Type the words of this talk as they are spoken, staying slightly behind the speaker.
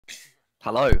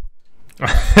Hello.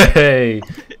 Hey,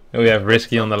 we have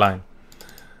RiSky on the line.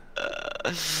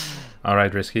 All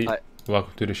right, RiSky, Hi.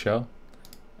 welcome to the show.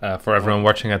 For everyone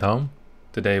watching at home,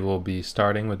 today we'll be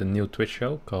starting with a new Twitch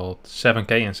show called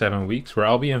 7K in 7 weeks, where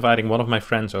I'll be inviting one of my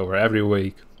friends over every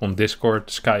week on Discord,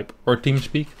 Skype, or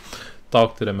TeamSpeak,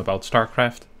 talk to them about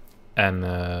StarCraft,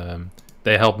 and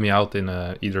they help me out in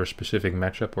either a specific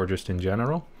matchup or just in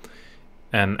general.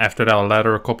 And after that, I'll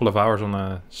ladder a couple of hours on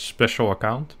a special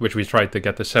account, which we tried to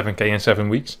get to 7K in 7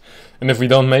 weeks. And if we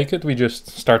don't make it, we just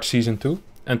start season 2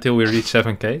 until we reach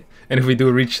 7K. And if we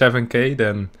do reach 7K,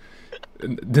 then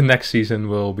the next season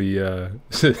will be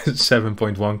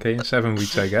 7.1K in 7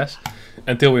 weeks, I guess,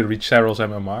 until we reach Cyril's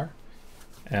MMR.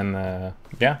 And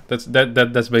yeah,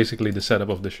 that's basically the setup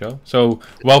of the show. So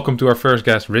welcome to our first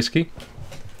guest, RiSky.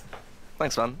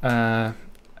 Thanks, man.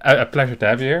 A pleasure to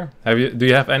have you here. Do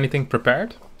you have anything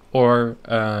prepared, or?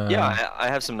 Yeah, I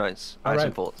have some notes. I have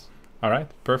some thoughts. All right,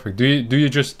 perfect. Do you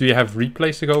have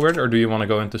replays to go with, or do you want to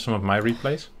go into some of my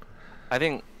replays? I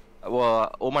think,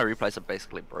 well, all my replays are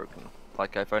basically broken.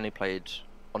 Like I've only played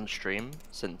on stream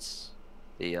since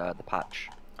the patch,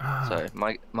 so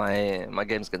my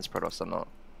games against Protoss are not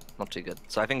too good.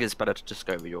 So I think it's better to just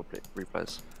go over your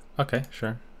replays. Okay,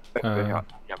 sure. You have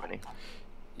any?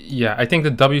 Yeah, I think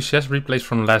the WCS replays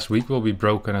from last week will be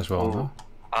broken as well.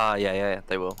 No? Yeah,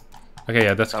 they will. Okay,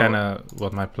 yeah, that's kind of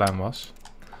what my plan was.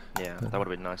 Yeah, that would have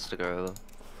been nice to go over.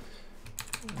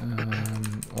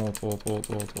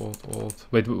 Old.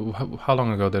 Wait, how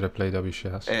long ago did I play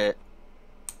WCS?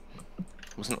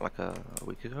 Wasn't it like a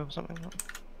week ago or something?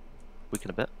 Week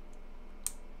and a bit?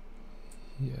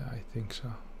 Yeah, I think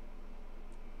so.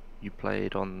 You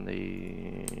played on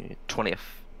the 20th.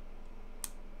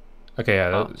 Okay,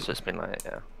 yeah. So it's been like,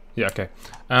 yeah. Yeah, okay.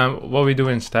 What we do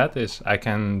instead is I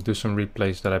can do some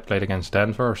replays that I played against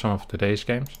Denver or some of today's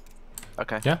games.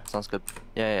 Okay. Yeah? Sounds good.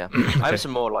 Yeah. I have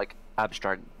some more like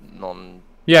abstract non.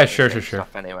 Yeah, sure.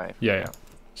 Stuff anyway. Yeah.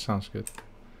 Sounds good.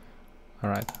 All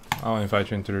right. I'll invite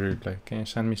you into the replay. Can you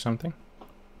send me something?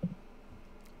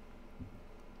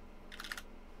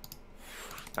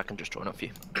 I can just join off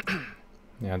you.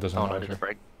 Yeah, it doesn't matter. I did a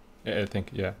break. Yeah, I think,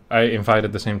 yeah. I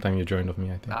invited the same time you joined of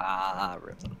me, I think.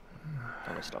 Rip.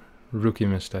 Don't stop. Rookie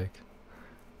mistake.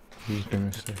 Rookie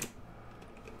mistake.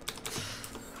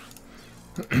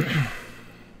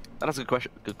 That's a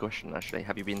good question, actually.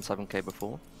 Have you been 7K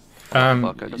before?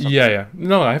 Yeah.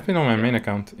 No, I've been on my main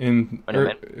account in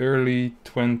main? early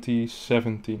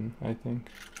 2017, I think.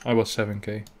 I was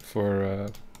 7K for,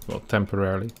 well,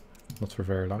 temporarily. Not for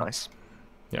very long. Nice.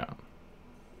 Yeah.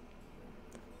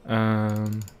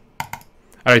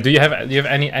 Alright, do you have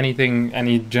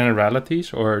any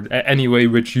generalities or any way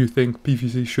which you think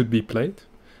PvZ should be played?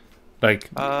 Like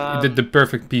the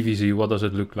perfect PvZ, what does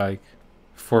it look like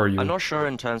for you? I'm not sure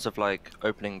in terms of like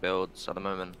opening builds at the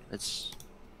moment. It's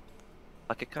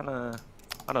like it kind of,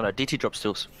 I don't know. DT drop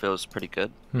still feels pretty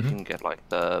good. You can get like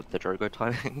the Drogo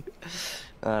timing,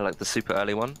 like the super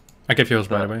early one. I gave yours,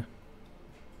 by the way.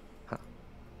 Huh.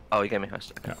 Oh, you gave me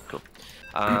host. Okay, yeah. Cool.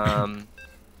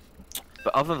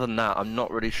 But other than that, I'm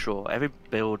not really sure. Every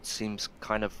build seems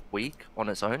kind of weak on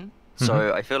its own.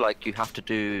 So I feel like you have to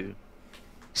do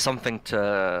something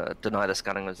to deny the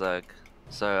scanning of Zerg.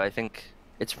 So I think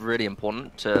it's really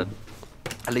important to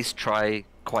at least try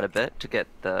quite a bit to get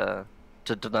to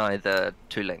deny the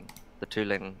two-ling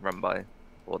run by,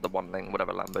 or the one-ling,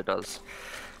 whatever Lambo does.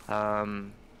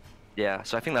 Yeah,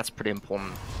 so I think that's pretty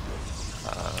important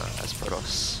as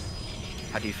Protoss.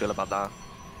 How do you feel about that?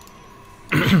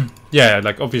 Yeah,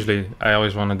 like obviously I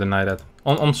always want to deny that.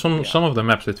 On some of the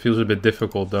maps it feels a bit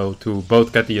difficult though to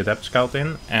both get the Adept Scout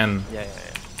in and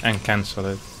cancel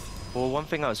it. Well, one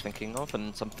thing I was thinking of,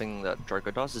 and something that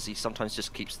Drogo does, is he sometimes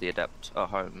just keeps the Adept at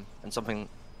home, and something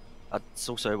it's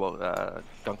also what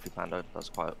Gung Fu Panda does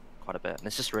quite a bit, and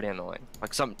it's just really annoying.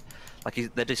 Like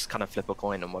they just kind of flip a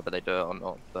coin on whether they do it or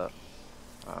not. But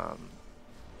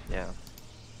yeah.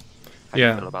 How do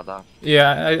you feel about that?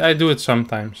 Yeah, I do it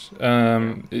sometimes.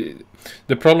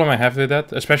 The problem I have with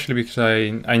that, especially because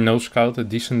I know scout a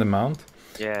decent amount,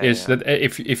 is that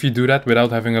if you do that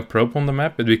without having a probe on the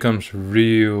map, it becomes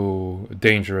real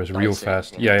dangerous, real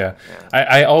fast. Yeah.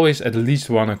 I always at least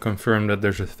want to confirm that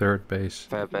there's a third base.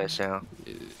 Third base, yeah.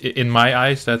 In my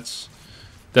eyes, that's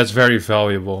very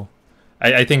valuable.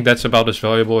 I think that's about as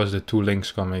valuable as the two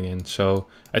links coming in. So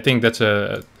I think that's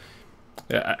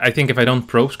I think if I don't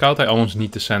probe scout, I almost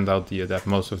need to send out the Adept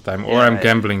most of the time, or I'm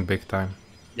gambling big time.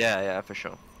 Yeah, for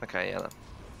sure. Okay,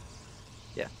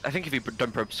 yeah. I think if you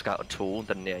don't probe scout at all,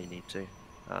 then yeah, you need to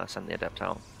send the Adept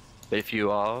out. But if you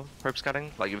are probe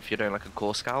scouting, like if you're doing like a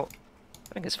core scout,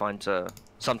 I think it's fine to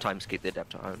sometimes keep the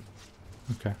Adept at home.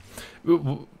 Okay.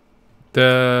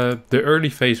 The early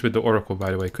phase with the Oracle,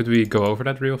 by the way, could we go over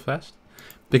that real fast?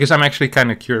 Because I'm actually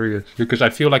kind of curious, because I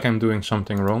feel like I'm doing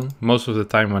something wrong. Most of the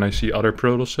time when I see other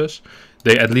Protosses,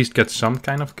 they at least get some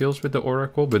kind of kills with the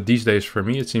Oracle, but these days for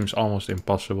me it seems almost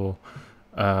impossible.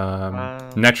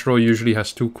 Natural usually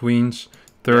has 2 queens.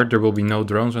 Third, there will be no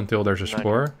drones until there's a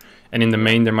spore. And in the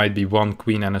main there might be 1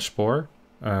 queen and a spore.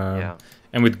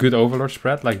 And with good overlord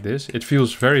spread like this, it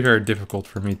feels very, very difficult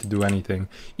for me to do anything.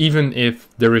 Even if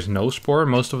there is no spore,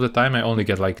 most of the time I only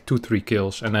get like 2-3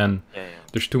 kills, and then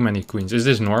there's too many queens. Is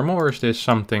this normal, or is this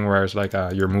something where it's like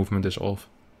your movement is off?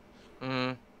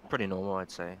 Pretty normal, I'd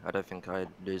say. I don't think I'd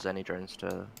lose any drones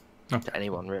to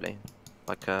anyone, really.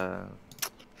 Like, I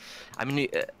mean,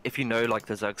 if you know like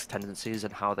the Zerg's tendencies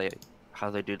and how they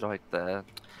do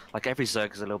like every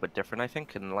Zerg is a little bit different, I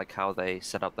think, and like how they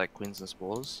set up their queens and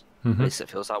spores. At least it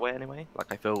feels that way anyway.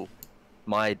 Like I feel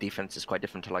my defense is quite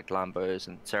different to like Lambo's,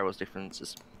 and Cyril's defense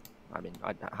is. I mean,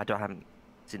 I haven't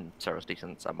seen Cyril's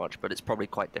defense that much, but it's probably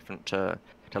quite different to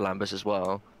Lambo's as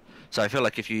well. So I feel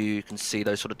like if you can see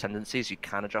those sort of tendencies, you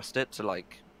can adjust it to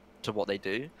what they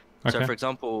do. Okay. So for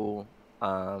example,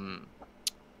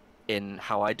 in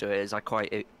how I do it is I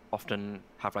quite often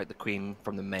have like the queen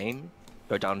from the main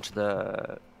go down to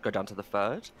the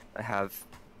third. I have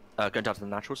go down to the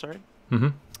natural, sorry.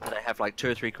 And I have like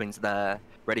 2 or 3 queens there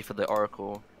ready for the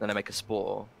Oracle. Then I make a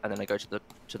spore, and then I go to the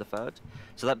third.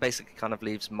 So that basically kind of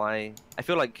leaves my. I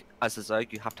feel like as a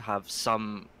Zerg, you have to have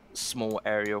some small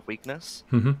area of weakness,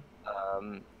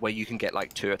 where you can get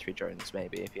like 2 or 3 drones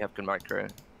maybe if you have good micro.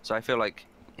 So I feel like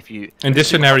if you. In this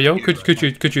scenario,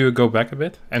 could you go back a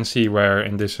bit and see where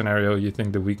in this scenario you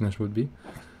think the weakness would be?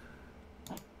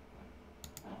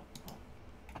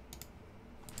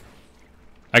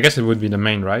 I guess it would be the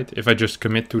main, right? If I just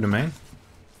commit to the main?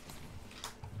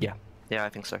 Yeah, I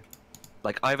think so.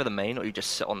 Like either the main or you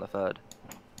just sit on the third.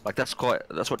 Like that's what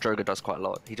Drogo does quite a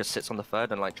lot. He just sits on the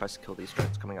third and like tries to kill these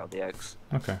drones coming out of the eggs.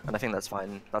 Okay. And I think that's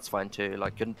fine. That's fine too.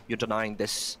 Like you're denying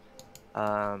this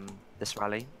this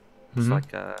rally. It's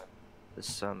like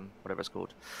this whatever it's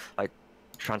called. Like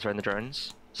transferring the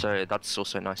drones. So that's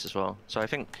also nice as well. So I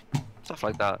think stuff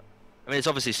like that. I mean, it's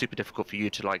obviously super difficult for you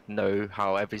to like know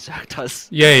how every Zerg does.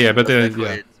 Yeah, but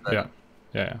But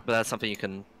that's something you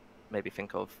can maybe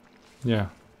think of. Yeah.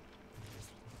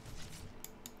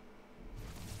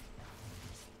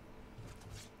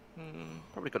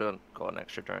 Probably could have got an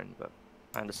extra drone, but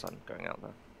I understand going out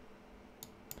there.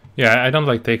 Yeah, I don't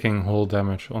like taking hull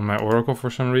damage on my Oracle for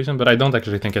some reason, but I don't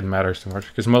actually think it matters too much,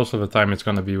 because most of the time it's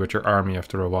gonna be with your army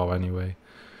after a while anyway.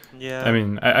 Yeah. I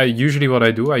mean, I usually what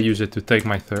I do, I use it to take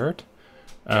my third.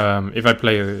 If I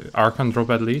play a Archon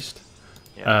drop at least.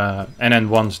 And then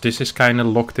once this is kind of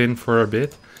locked in for a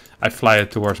bit, I fly it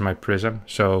towards my prism,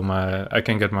 so I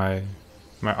can get my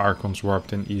Archons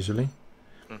warped in easily.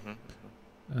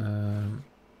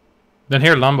 Then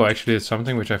here Lambo actually did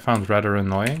something which I found rather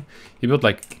annoying. He built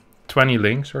like 20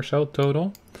 links or so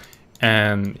total,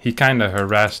 and he kind of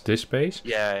harassed this base.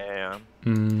 Yeah.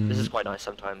 This is quite nice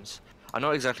sometimes. I'm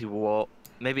not exactly what.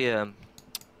 Maybe how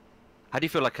do you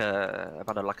feel like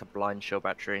about a blind shield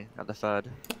battery at the third?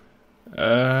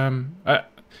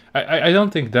 I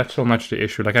don't think that's so much the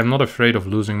issue. Like I'm not afraid of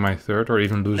losing my third or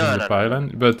even losing the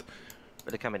pylon, but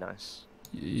it can be nice.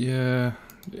 Yeah,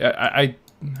 I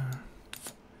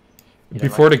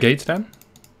before the gates then?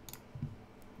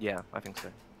 Yeah, I think so.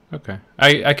 Okay.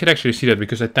 I could actually see that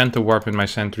because I tend to warp in my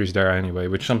sentries there anyway,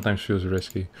 which sometimes feels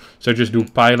risky. So I just do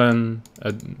pylon,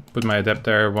 put my adept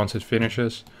there once it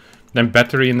finishes. Then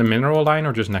battery in the mineral line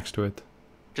or just next to it?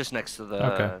 Just next to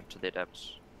the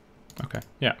adepts. Okay.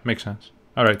 Yeah, makes sense.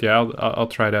 Alright, yeah, I'll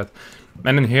try that.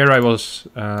 And then here I was...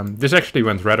 this actually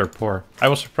went rather poor. I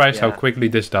was surprised how quickly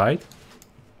this died.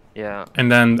 Yeah.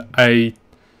 And then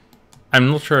I'm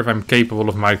not sure if I'm capable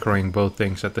of microing both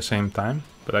things at the same time,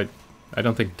 but I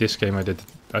don't think this game I did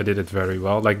it very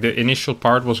well. Like the initial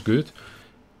part was good.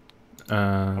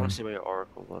 I want to see where your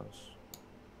Oracle was.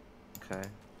 Okay.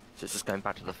 So it's just going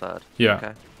back to the third. Yeah.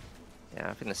 Okay. Yeah,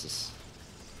 I think this is...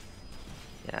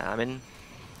 Yeah, I mean,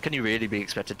 can you really be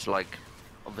expected to like,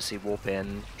 obviously warp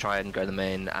in, try and go the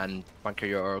main, and micro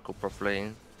your Oracle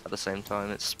properly at the same time?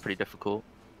 It's pretty difficult.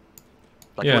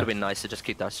 Like, it would have been nice to just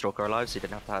keep that Stalker alive, so you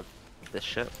didn't have to have this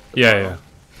shit. Yeah.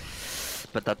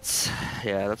 But that's...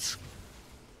 Yeah, that's...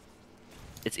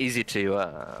 It's easy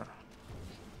to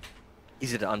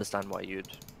understand why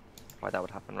that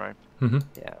would happen, right?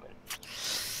 Yeah, I mean,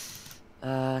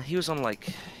 he was on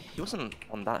like, he wasn't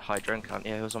on that high drone count.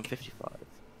 Yeah, he was on 55.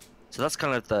 So that's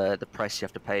kind of the price you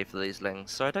have to pay for these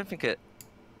links. So I don't think it.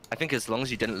 I think as long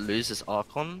as you didn't lose this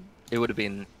Archon, it would have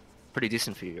been pretty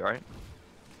decent for you, right?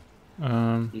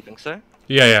 You think so?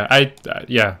 Yeah,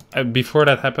 yeah. Before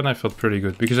that happened, I felt pretty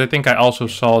good because I think I also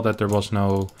saw that there was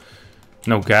no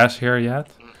gas here yet,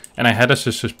 and I had a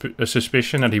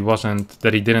suspicion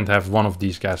that he didn't have one of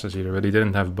these gases either, but he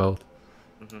didn't have both.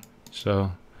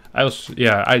 So I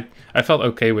felt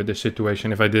okay with this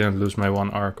situation if I didn't lose my one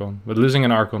Archon. But losing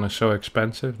an Archon is so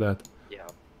expensive that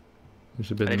it's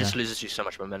a bit. And it just loses you so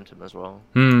much momentum as well.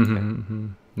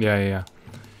 Yeah.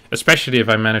 Especially if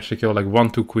I manage to kill like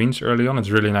 1-2 queens early on, it's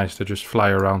really nice to just fly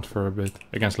around for a bit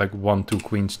against like 1-2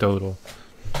 queens total.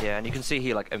 Yeah, and you can see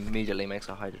he like immediately makes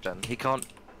a hydrogen. He can't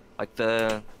like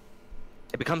it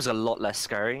becomes a lot less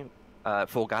scary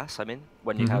for gas. I mean,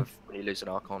 when you lose an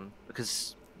Archon,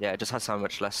 because it just has so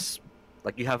much less.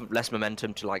 Like you have less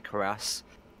momentum to like harass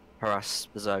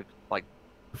the Zerg like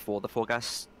before the 4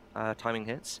 gas timing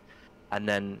hits, and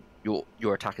then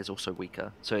your attack is also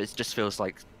weaker. So it just feels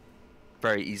like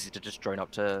very easy to just drone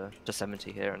up to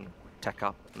 70 here and tech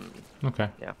up. Okay.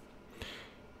 Yeah.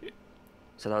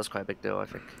 So that was quite a big deal, I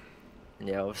think. And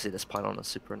yeah, obviously this pylon is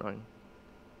super annoying.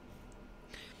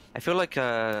 I feel like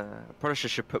Protestor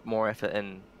should put more effort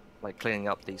in like cleaning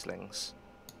up these lings.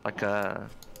 Like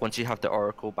once you have the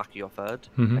Oracle back at your third,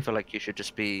 I feel like you should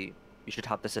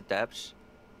have this adept.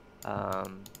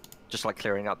 Just like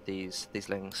clearing up these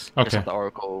lings. Okay. Just have the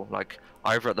Oracle like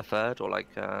either at the third or like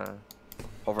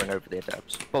hovering over the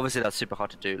adept. But obviously that's super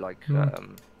hard to do, like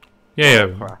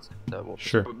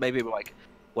Sure. But maybe like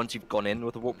once you've gone in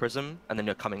with a warp prism and then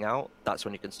you're coming out, that's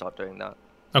when you can start doing that.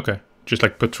 Okay. Just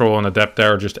like patrol an adept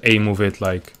there, or just A move it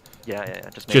like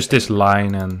just this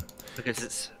line, and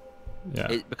because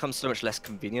it becomes so much less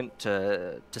convenient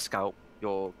to scout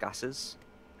your gases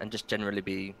and just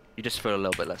generally you just feel a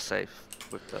little bit less safe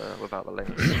without the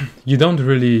links. You don't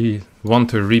really want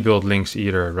to rebuild links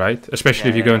either, right? Especially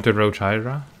if you go into Roach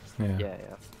Hydra. Yeah.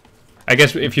 I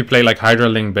guess if you play like Hydra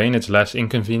Link Bane, it's less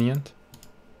inconvenient.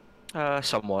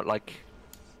 Somewhat. Like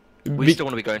we still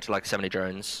want to be going to like 70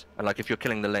 drones, and like if you're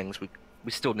killing the lings, we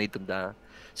still need them there.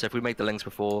 So if we make the lings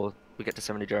before we get to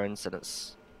 70 drones, then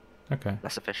it's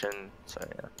less efficient. So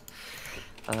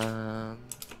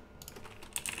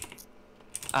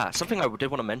something I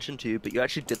did want to mention to you, but you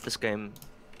actually did this game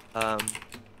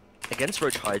against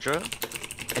Roach Hydra.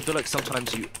 I feel like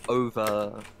sometimes you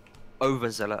over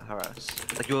zealot harass.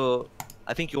 Like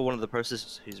I think you're one of the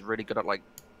pros who's really good at like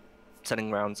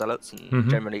sending around zealots and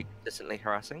generally consistently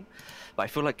harassing. But I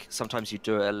feel like sometimes you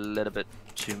do it a little bit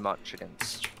too much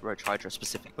against Roach Hydra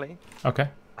specifically. Okay.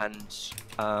 And so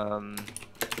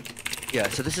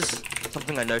this is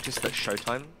something I noticed that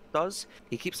Showtime does.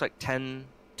 He keeps like 10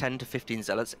 to 15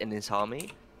 zealots in his army,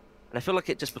 and I feel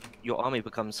like your army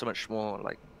becomes so much more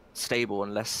like stable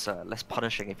and less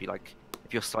punishing if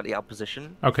you're slightly out of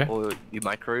position, or you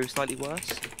micro slightly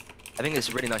worse. I think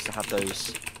it's really nice to have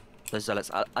those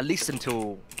zealots at least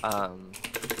until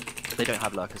they don't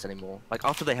have lurkers anymore. Like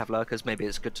after they have lurkers, maybe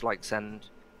it's good to like send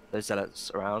those zealots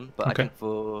around. But I think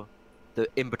for the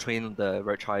in between the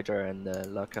Roach Hydra and the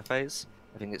lurker phase,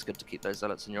 I think it's good to keep those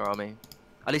zealots in your army.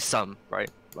 At least some, right?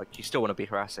 Like you still want to be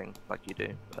harassing, like you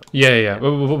do. But, yeah.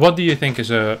 What do you think is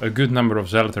a good number of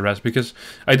zealot harass? Because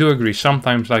I do agree.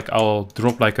 Sometimes like I'll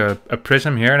drop like a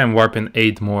prism here and then warp in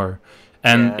 8 more.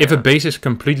 And if a base is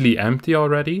completely empty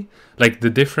already, like the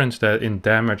difference that in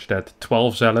damage that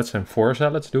 12 zealots and 4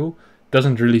 zealots do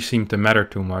doesn't really seem to matter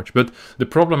too much. But the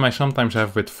problem I sometimes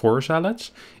have with 4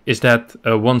 zealots is that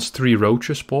once 3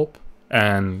 roaches pop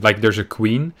and like there's a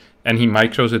queen and he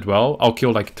micros it well, I'll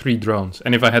kill like 3 drones.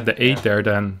 And if I had the 8 there,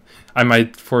 then I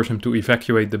might force him to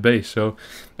evacuate the base. So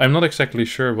I'm not exactly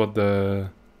sure what the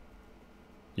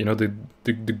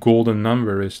golden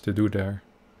number is to do there.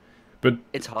 But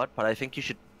it's hard, but I think you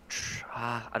should.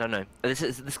 I don't know. I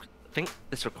think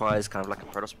this requires kind of like a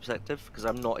Protoss perspective, because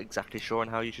I'm not exactly sure on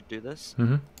how you should do this.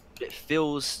 It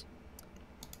feels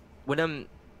when I'm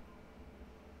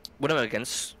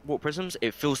against warp prisms,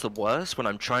 it feels the worst when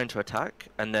I'm trying to attack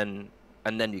and then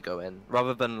you go in,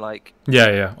 rather than like.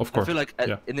 Yeah, of course. I feel like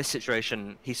in this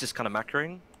situation, he's just kind of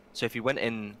macroing. So if you went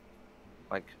in,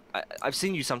 like. I've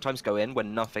seen you sometimes go in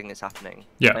when nothing is happening.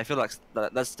 Yeah. And I feel like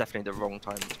that's definitely the wrong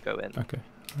time to go in. Okay.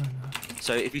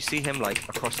 So if you see him like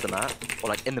across the map, or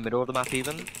like in the middle of the map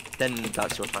even, then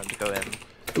that's your time to go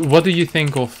in. What do you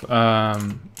think of... But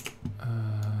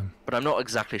I'm not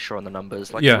exactly sure on the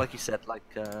numbers. Like you said, like...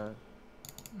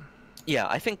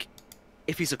 I think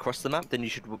if he's across the map, then you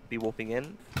should be warping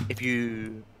in. If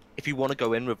you want to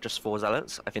go in with just 4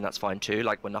 zealots, I think that's fine too,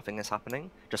 like when nothing is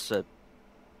happening. Just to...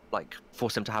 like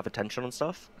force him to have attention and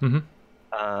stuff.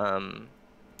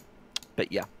 But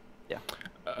yeah.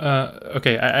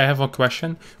 Okay, I have a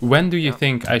question. When do you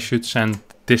think I should send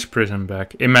this prism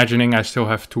back? Imagining I still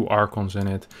have 2 Archons in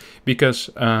it. Because,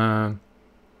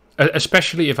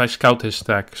 especially if I scout his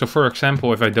stack. So for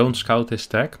example, if I don't scout his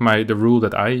stack, the rule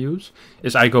that I use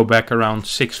is I go back around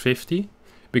 650.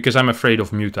 Because I'm afraid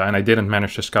of Muta, and I didn't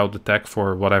manage to scout the tech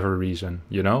for whatever reason,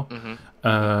 you know?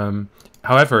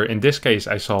 However, in this case,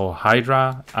 I saw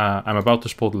Hydra. I'm about to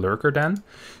spot Lurker then.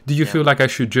 Do you feel like I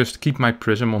should just keep my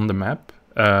Prism on the map?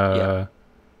 I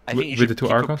think you should with the 2 keep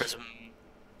your Archons? prism.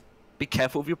 Be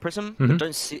careful with your Prism, but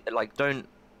don't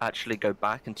actually go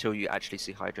back until you actually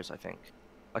see Hydras, I think.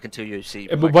 Like, until you see...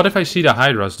 But what if I see the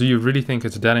Hydras? Do you really think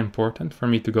it's that important for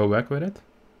me to go back with it?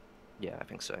 Yeah, I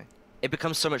think so. It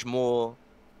becomes so much more...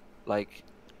 like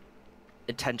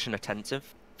attention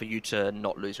attentive for you to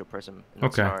not lose your prism in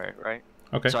that scenario, right?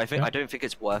 Okay. So I don't think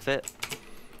it's worth it.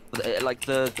 Like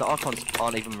the Archons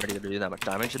aren't even really gonna do that much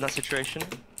damage in that situation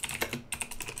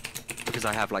because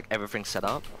I have like everything set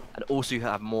up, and also you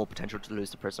have more potential to lose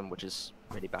the prism, which is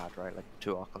really bad, right? Like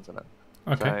 2 Archons in it.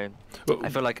 Okay. So I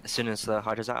feel like as soon as the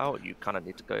Hydras are out, you kind of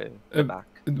need to go back.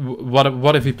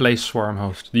 What if he plays Swarm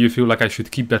Host? Do you feel like I should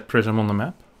keep that prism on the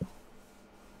map?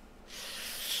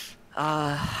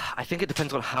 I think it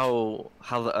depends on how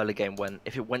the early game went.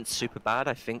 If it went super bad,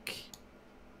 I think,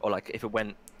 or like if it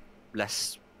went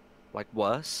less, like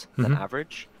worse than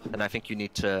average, then I think you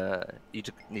need to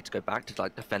go back to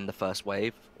like defend the first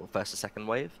wave or first or second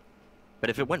wave. But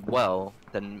if it went well,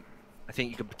 then I think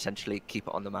you could potentially keep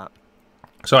it on the map.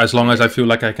 So as long as I feel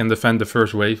like I can defend the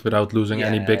first wave without losing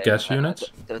any big gas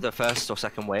units? The first or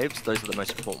second waves, those are the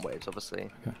most important waves, obviously.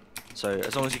 Okay. So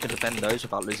as long as you can defend those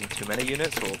without losing too many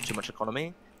units or too much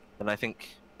economy, then I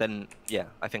think, you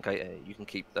can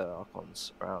keep the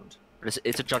Archons around. But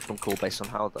it's a judgment call based on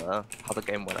how the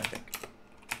game went, I think.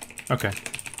 Okay.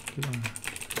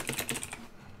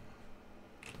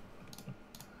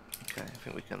 Okay, I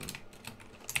think we can...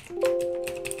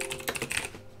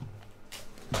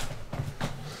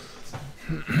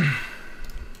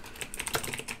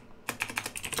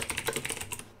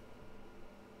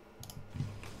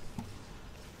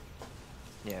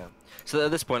 Yeah. So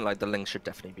at this point, like the Link should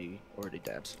definitely be already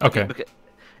dead. Okay. Because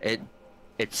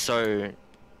it's so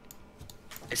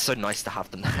nice to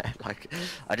have them there. Like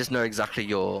I just know exactly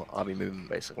your army movement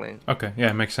basically. Okay.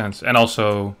 Yeah, makes sense. And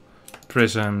also,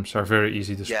 prisms are very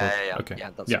easy to spot. Yeah. Okay. Yeah,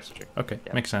 that's also true. Okay,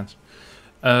 makes sense.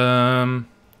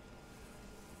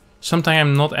 Something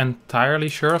I'm not entirely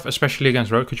sure of, especially against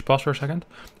Roach, could you pause for a second?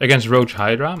 Against Roach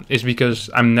Hydra, is because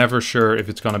I'm never sure if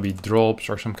it's gonna be drops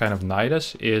or some kind of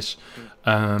Nidus, is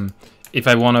if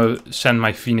I want to send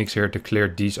my Phoenix here to clear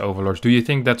these Overlords, do you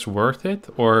think that's worth it?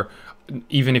 Or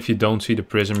even if you don't see the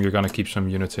Prism, you're gonna keep some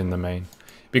units in the main?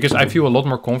 Because I feel a lot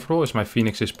more comfortable as my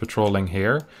Phoenix is patrolling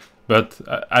here, but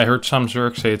I heard some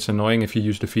Zerg say it's annoying if you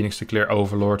use the Phoenix to clear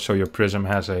Overlord, so your Prism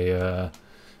has a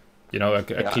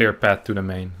clear path to the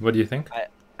main. What do you think?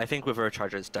 I think with Roach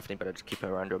Hydra, it's definitely better to keep it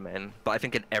around your main. But I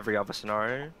think in every other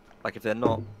scenario, like if they're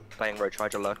not playing Roach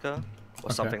Hydra Lurker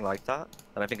or something like that,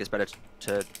 then I think it's better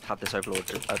to have this Overlord,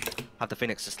 have the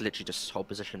Phoenix just literally just hold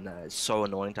position there. It's so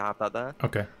annoying to have that there.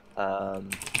 Okay.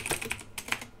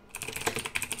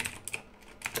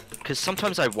 Because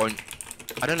sometimes I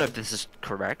don't know if this is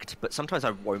correct, but sometimes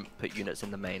I won't put units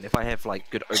in the main. If I have like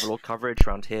good Overlord coverage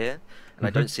around here, and I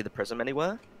don't see the Prism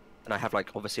anywhere, and I have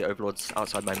like obviously Overlords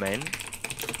outside my main,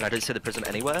 and I don't see the Prism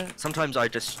anywhere, sometimes I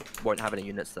just won't have any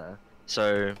units there.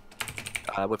 So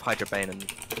with Hydra Bane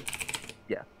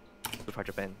with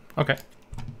Hydra Bane. Okay.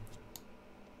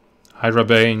 Hydra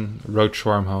Bane, Roach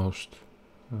Swarm Host.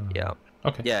 Yeah.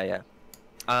 Okay. Yeah.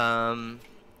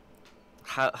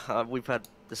 We've had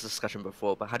this discussion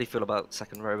before, but how do you feel about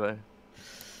second Robo?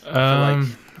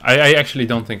 I actually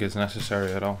don't think it's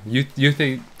necessary at all. You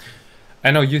think?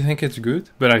 I know you think it's good,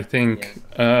 but I think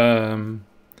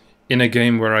in a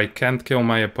game where I can't kill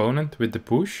my opponent with the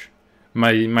push,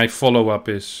 my follow-up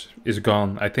is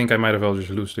gone. I think I might as well just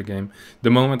lose the game. The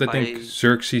moment I think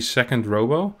Xerxes second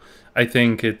Robo, I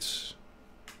think it's...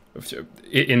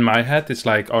 In my head, it's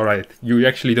like, alright, you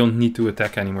actually don't need to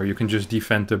attack anymore. You can just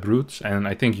defend the brutes, and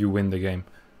I think you win the game.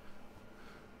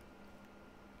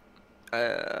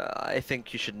 I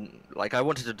think you shouldn't... Like, I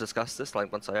wanted to discuss this,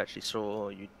 like, once I actually saw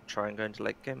you try and go into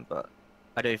late game, but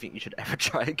I don't think you should ever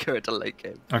try and go into late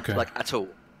game. Okay. Like, at all.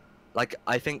 Like,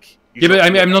 I think... Yeah, but I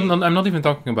mean, I'm not even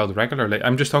talking about regular late.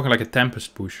 I'm just talking like a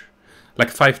Tempest push. Like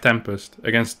 5 Tempest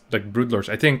against, like, Brood Lords.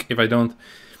 I think if I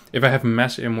have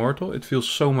Mass Immortal, it feels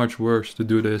so much worse to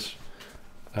do this.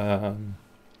 I'm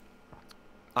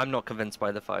not convinced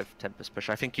by the 5 Tempest push.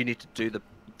 I think you need to do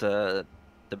the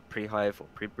the pre-hive or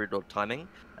pre-broodlord timing,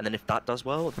 and then if that does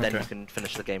well, then Okay. you can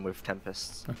finish the game with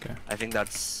Tempests. Okay. I think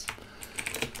that's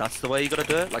the way you gotta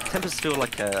do it. Like Tempests feel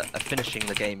like a finishing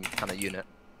the game kind of unit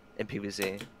in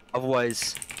PvZ.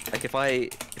 Otherwise, like if I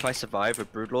survive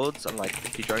with broodlords and like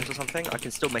 50 drones or something, I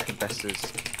can still make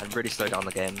infestors and really slow down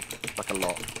the game like a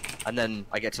lot. And then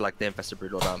I get to like the infested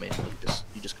broodlord army, and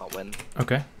you just can't win.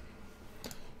 Okay.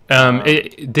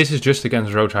 This is just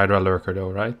against Roach Hydra Lurker though,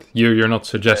 right? You're not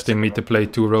suggesting me to play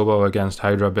 2 Robo against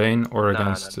Hydra Bane or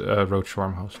against Roach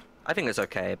Swarm Host? I think it's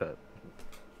okay, but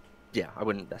yeah, I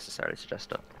wouldn't necessarily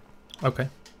suggest it. Okay.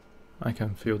 I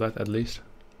can feel that at least.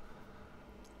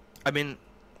 I mean,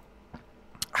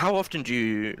 how often do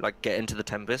you like get into the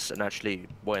Tempest and actually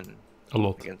win? A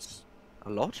lot. Against a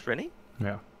lot, really?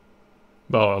 Yeah.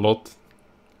 Well, a lot.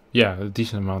 Yeah, a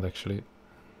decent amount actually.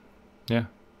 Yeah.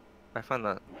 I find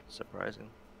that surprising.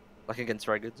 Like against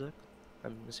very good Zerg,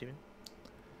 I'm assuming.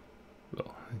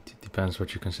 Well, it depends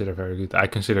what you consider very good. I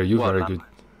consider you very good.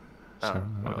 Oh, So,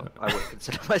 well, I wouldn't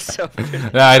consider myself.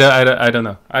 No, I don't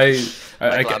know.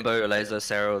 Like Lambo, Laser,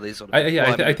 Cero, these sort of.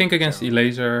 I think against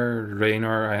Elaser,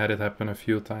 Raynor, I had it happen a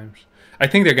few times. I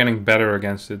think they're getting better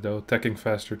against it though, attacking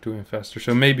faster, 2 infestors.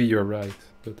 So maybe you're right,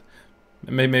 but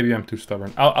maybe I'm too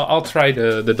stubborn. I'll try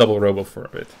the double robo for a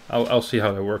bit. I'll see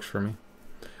how that works for me.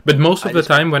 But most of the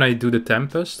time when I do the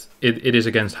Tempest, it is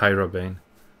against Hydra Bane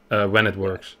when it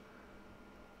works.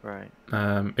 Right.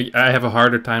 I have a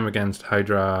harder time against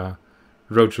Hydra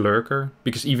Roach Lurker,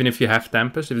 because even if you have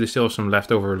Tempest, if they still have some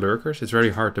leftover Lurkers, it's very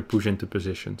hard to push into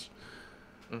positions.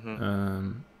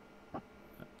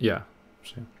 Yeah,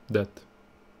 so that.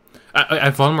 I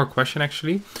have one more question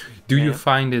actually. Do you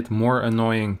find it more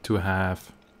annoying to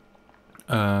have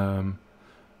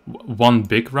one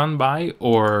big run by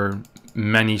or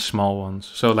many small ones?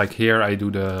 So like here I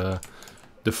do the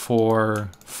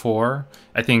 4-4.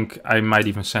 I think I might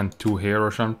even send 2 here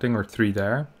or something, or 3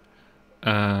 there.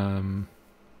 I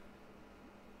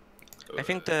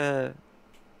think they're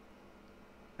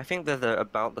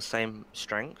about the same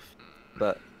strength,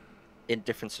 but in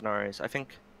different scenarios. I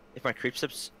think if my creep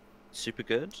step's super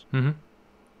good,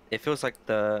 it feels like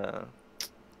I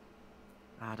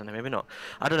don't know, maybe not.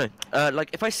 I don't know. Like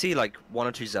if I see like 1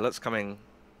 or 2 zealots coming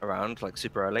around like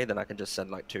super early, then I can just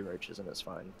send like 2 roaches and it's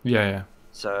fine. Yeah.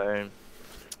 So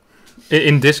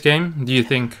in this game, do you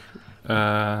think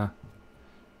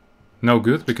no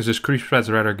good, because his creep spread's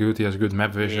rather good, he has good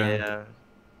map vision? Yeah.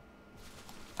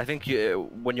 I think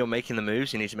when you're making the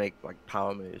moves, you need to make like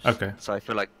power moves. Okay. So I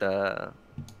feel like the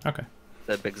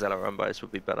big zealot run bys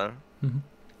would be better.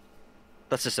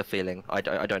 That's just a feeling. I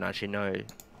don't actually know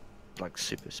like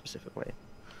super specifically.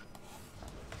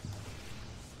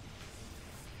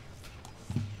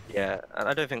 Yeah, and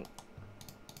I don't think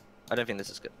this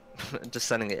is good. Just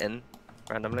sending it in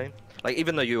randomly. Like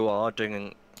even though you are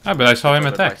doing. Ah, but I saw him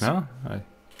attack. No,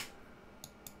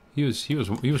 he was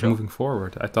moving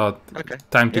forward. I thought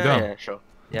time to go. Yeah, sure.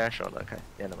 Yeah, sure. Okay.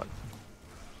 Yeah, no mind.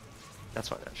 That's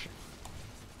fine actually.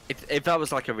 If that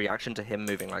was like a reaction to him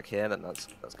moving like here, then that's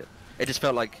good. It just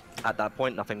felt like at that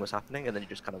point nothing was happening, and then you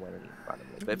just kind of went in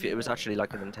randomly. But if it was actually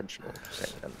like an intentional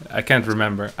thing, then I can't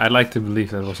remember. I like to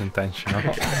believe that was intentional.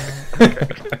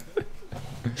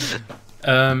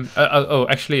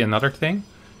 Actually, another thing.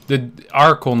 The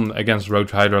Archon against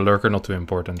Roach Hydra Lurker, not too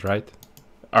important, right?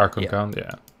 Archon count,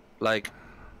 yeah. Like,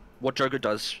 what Joker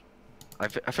does, I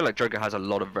feel like Joker has a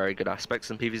lot of very good aspects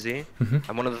in PvZ,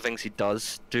 and one of the things he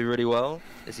does do really well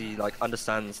is he like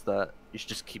understands that you should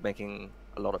just keep making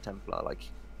a lot of Templar. Like,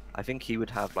 I think he would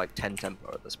have like 10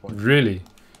 Templar at this point. Really?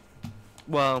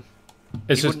 Well,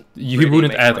 it's just you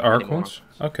wouldn't add Archons?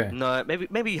 Okay. No,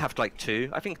 maybe you have like 2.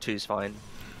 I think 2's fine,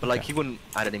 but like he wouldn't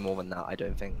add any more than that. I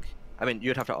don't think. I mean,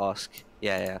 you'd have to ask.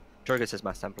 Yeah. Drogo says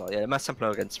Mass Templar. Yeah, Mass Templar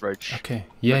against Roach. Okay.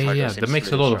 Yeah. That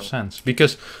makes a lot of sense,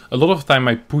 because a lot of the time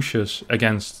my pushes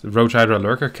against Roach Hydra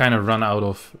Lurker kind of run out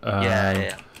of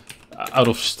out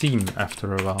of steam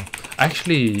after a while.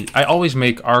 Actually, I always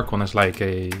make Archon as like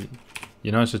a,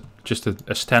 it's just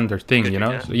a standard thing, you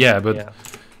know. So,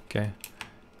 okay.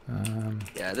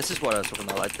 Yeah, this is what I was talking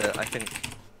about. Like I think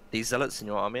these zealots in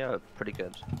your army are pretty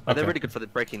good. They're really good for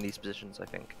breaking these positions, I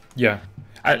think. Yeah.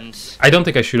 I don't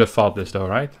think I should have fought this though,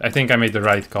 right? I think I made the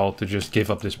right call to just give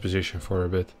up this position for a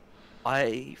bit.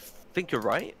 I think you're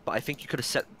right, but I think you could have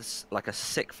set this like a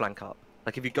sick flank up.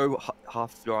 Like if you go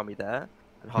half your army there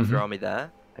and half your army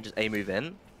there and just move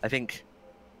in, I think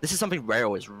this is something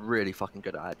Rail is really fucking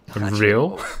good at.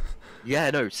 Rail? Yeah,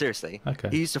 no, seriously. Okay.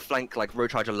 He used to flank like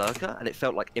Roach Hydra Lurker, and it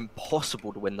felt like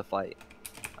impossible to win the fight.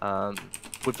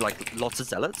 With like lots of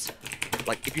zealots.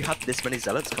 Like if you have this many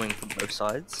zealots coming from both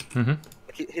sides,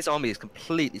 His army is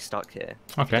completely stuck here.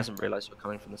 He Okay. doesn't realize you're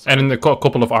coming from the side. And then a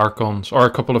couple of Archons, or a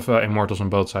couple of Immortals on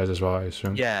both sides as well, I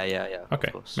assume. Yeah. Okay,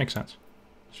 Of course. makes sense.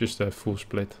 It's just a full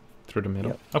split through the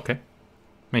middle. Yep. Okay,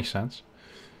 makes sense.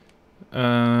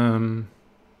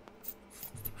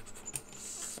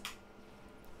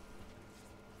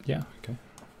 Yeah, okay.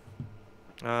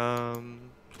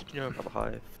 Did you know about the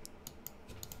hive?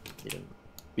 You didn't.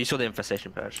 You saw the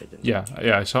infestation pit actually, didn't you?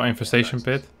 Yeah, I saw Infestation Nice.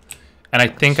 Pit. And I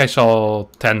think I saw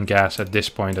 10 gas at this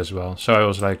point as well. So I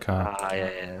was like,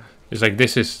 Yeah. it's like,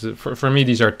 this is, for me,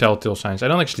 these are telltale signs. I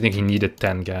don't actually think he needed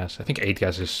 10 gas. I think 8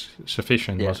 gas is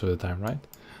sufficient most of the time, right?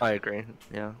 I agree.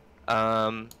 Yeah.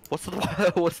 What's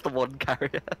the what's the one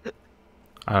carrier?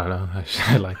 I don't know.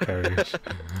 I like carriers.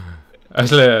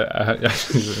 Actually,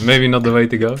 maybe not the way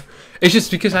to go. It's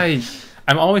just because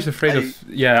I'm always afraid of.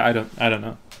 Yeah, I don't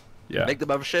know. Yeah. Make the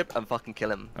mothership and fucking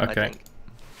kill him. I Okay. think.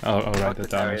 I'll write Fuck that the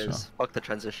down as carriers. well. Fuck the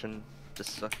transition.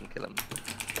 Just fucking kill him.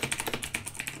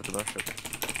 With the mothership.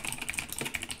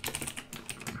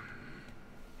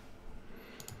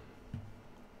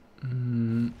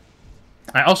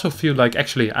 I also feel like,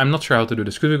 actually, I'm not sure how to do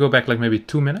this. Could we go back like maybe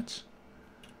 2 minutes?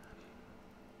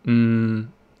 Nowish?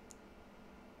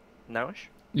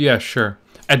 Yeah, sure.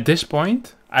 At this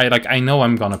point, I know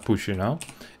I'm gonna push, you know?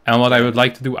 And what I would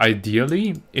like to do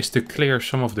ideally is to clear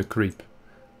some of the creep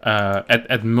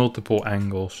at multiple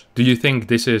angles. Do you think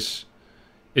this is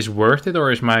worth it,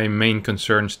 or is my main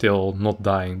concern still not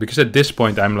dying? Because at this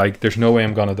point I'm like, there's no way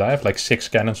I'm gonna die. I have like 6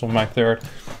 cannons on my third.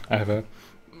 I have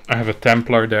a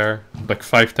Templar there, like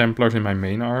 5 Templars in my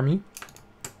main army.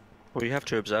 Well, you have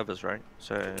 2 observers, right?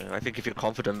 So I think if you're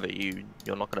confident that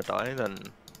you're not gonna die, then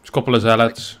A couple of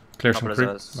zealots, clear some couple creep.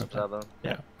 of observer.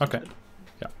 Yeah. Okay.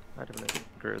 Yeah. I definitely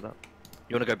agree with that.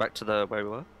 You want to go back to the where we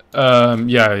were?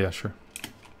 Yeah, sure.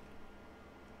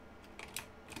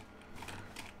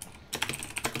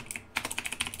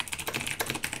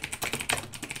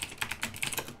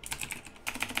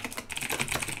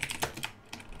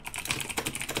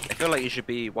 I feel like you should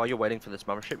be, while you're waiting for this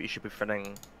mothership, you should be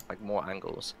finding like more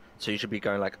angles. So you should be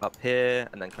going like up here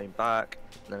and then coming back,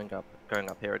 and then going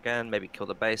up here again. Maybe kill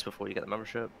the base before you get the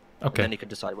mothership. Okay. And then you can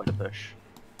decide where to push.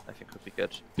 I think would be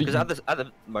good. Because at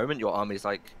the moment your army's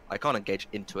like, I can't engage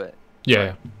into it.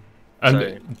 Yeah.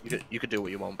 So you could do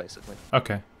what you want basically.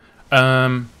 Okay.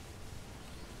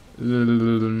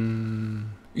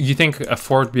 You think a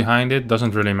fort behind it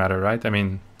doesn't really matter, right? I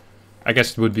mean, I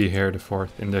guess it would be here, the fort,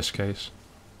 in this case.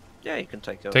 Yeah, you can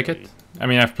take it. Take it? I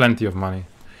mean, I have plenty of money.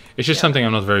 It's just something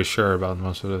I'm not very sure about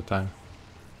most of the time.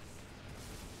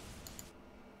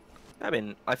 I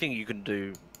mean, I think you can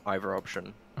do either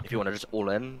option. Okay. If you want to just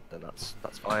all in, then that's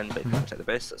fine. But if you want to take the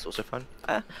base, that's also fine.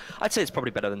 I'd say it's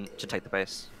probably better than to take the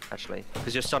base, actually,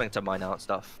 because you're starting to mine out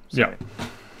stuff. So, yeah.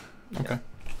 Okay.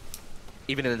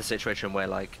 Even in the situation where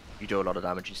like you do a lot of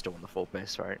damage, you still want the fort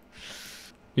base, right?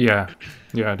 Yeah.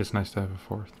 Yeah, it is nice to have a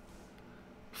fort.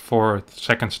 Fourth,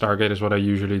 second Stargate is what I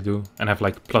usually do, and have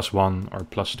like +1 or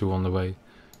 +2 on the way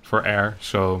for air.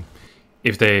 So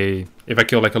if I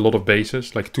kill like a lot of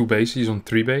bases, like 2 bases on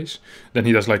 3 base, then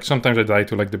he does like, sometimes I die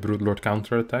to like the Broodlord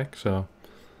counter attack. So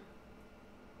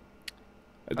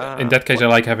in that case, I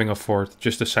like having a fort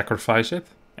just to sacrifice it,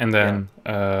 and then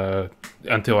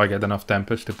until I get enough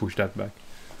Tempest to push that back.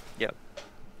 Yeah.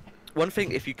 One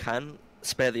thing, if you can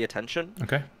spare the attention,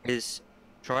 okay, is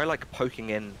try like poking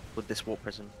in with this warp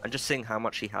prison and just seeing how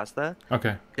much he has there.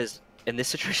 Okay. Because in this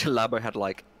situation, Labo had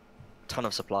like a ton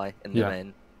of supply in the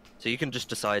main, so you can just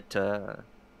decide to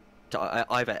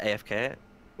either AFK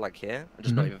like here and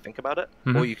just not even think about it,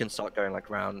 or you can start going like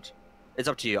round. It's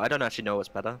up to you. I don't actually know what's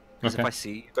better. Because if I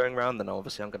see you going round, then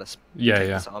obviously I'm gonna take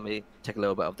this army, take a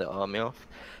little bit of the army off.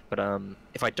 But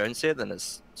if I don't see it, then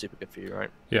it's super good for you, right?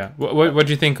 Yeah. What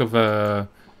do you think of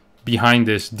behind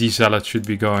this? These zealots should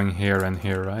be going here and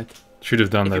here, right? Should have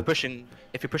done that.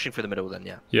 If you're pushing through the middle, then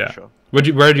yeah. Yeah. For sure.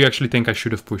 Where do you actually think I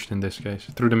should have pushed in this case?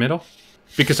 Through the middle?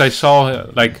 Because I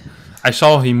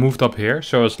saw he moved up here,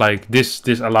 so it's like this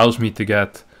allows me to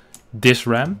get this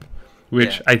ramp,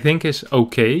 which I think is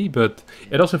okay, but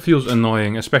it also feels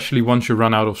annoying, especially once you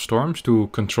run out of storms, to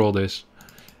control this.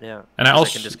 Yeah. And I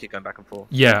also can just keep going back and forth.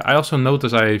 Yeah, I also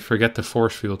notice I forget the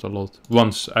force field a lot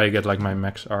once I get like my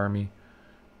max army,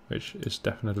 which is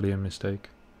definitely a mistake.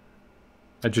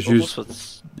 I just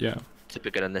use super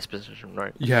good in this position,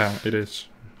 right? Yeah, it is.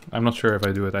 I'm not sure if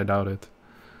I do it. I doubt it.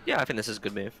 Yeah, I think this is a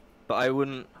good move, but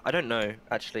I don't know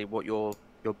actually what your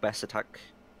best attack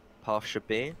path should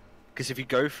be, because if you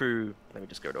go through, let me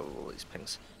just go to all these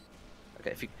pings.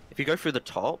 Okay, if you go through the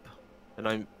top, then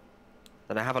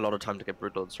I have a lot of time to get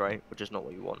Broodlords, right? Which is not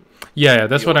what you want. Yeah,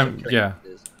 that's what I'm. Yeah.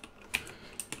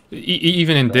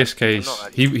 Even in But this I'm case, not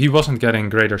actually- he wasn't getting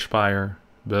Greater Spire,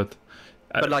 but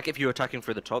But like, if you were attacking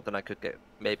through the top, then I could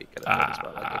maybe get a trade as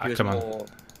well. Like, if he was come on. more,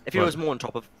 if he What? was more on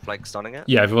top of like stunning it,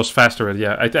 Yeah, if it was faster,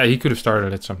 yeah, he could have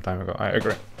started it some time ago. I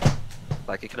agree.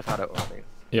 like he could have had it already.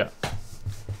 Yeah.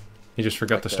 He just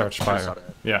forgot Like to the- start should Spire. have started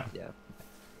it. Yeah. Yeah.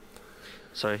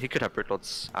 So he could have Brute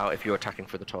Lords out if you were attacking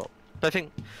through the top. But I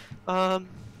think,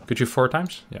 Could you 4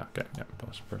 times? Yeah, okay. Yeah, that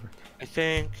was perfect. I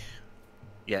think,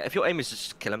 yeah, if your aim is to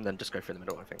just kill him, then just go through the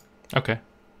middle, I think. Okay.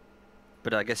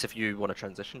 But I guess if you want to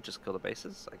transition, just kill the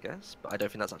bases, I guess. But I don't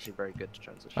think that's actually very good to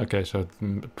transition. Okay, so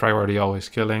priority always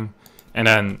killing. And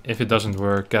then if it doesn't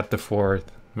work, get the 4th,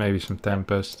 maybe some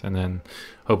Tempest, and then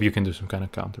hope you can do some kind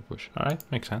of counter push. Alright,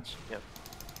 makes sense. Yep.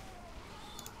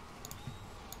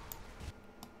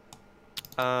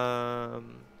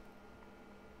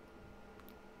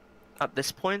 At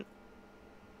this point,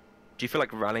 do you feel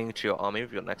like rallying to your army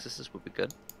with your Nexuses would be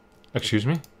good? Excuse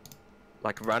me?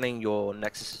 Like running your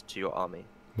Nexuses to your army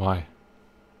Why?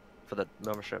 for the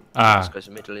membership. Ah. Just goes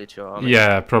immediately to your army.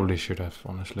 Yeah, probably should have,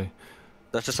 honestly.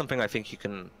 That's just something I think you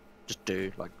can just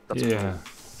do. Like that's Yeah. cool.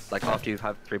 Like after you've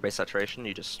had 3 base saturation,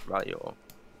 you just rally your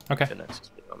Okay. Nexus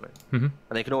to your army. Mm-hmm. And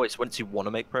then you can always, once you want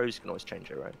to make pros, you can always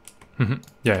change it, right? Mm-hmm.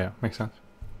 Yeah, makes sense.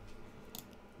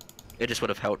 It just would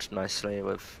have helped nicely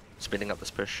with speeding up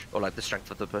this push, or like the strength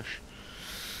of the push.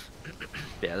 But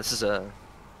yeah, this is a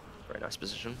very nice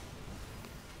position.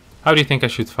 How do you think I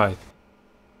should fight?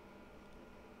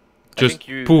 I Just think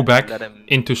you pull back let him...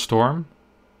 into Storm?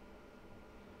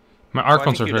 My I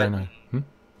Archons think are you very let- annoying. Hmm?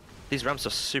 These ramps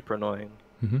are super annoying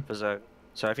Mm-hmm. for zone.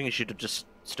 So I think you should have just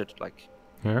stood like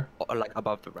Here? like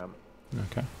above the ramp.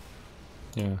 Okay.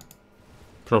 Yeah. And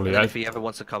Probably. then if he ever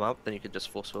wants to come up, then you could just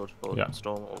force forward or Yeah.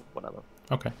 storm or whatever.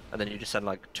 Okay. And then you just send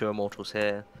like 2 Immortals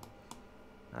here,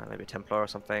 maybe a Templar or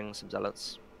something, some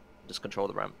Zealots. Just control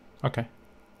the ramp. Okay.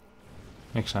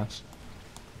 Makes sense.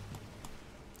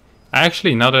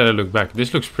 Actually, now that I look back,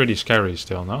 this looks pretty scary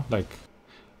still, no? Like,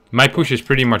 my push is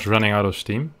pretty much running out of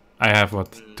steam. I have,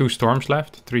 what, 2 storms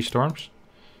left? 3 storms?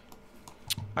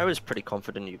 I was pretty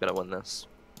confident you're gonna win this.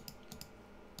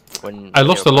 I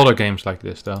lost a lot of games like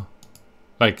this, though.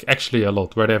 Like, actually a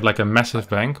lot, where they have like a massive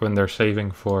bank when they're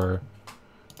saving for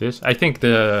this. I think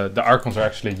the Archons are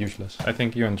actually useless. I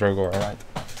think you and Drogo are right.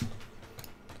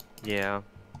 Yeah.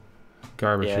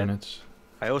 Garbage Yeah. units.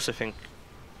 I also think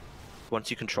once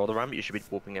you control the ramp, you should be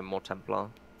warping in more Templar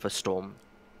for Storm.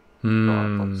 not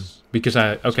Archons. Because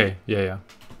okay, yeah.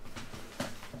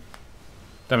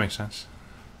 That makes sense.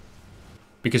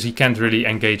 Because he can't really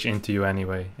engage into you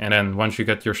anyway. And then once you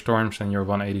get your storms and your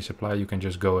 180 supply, you can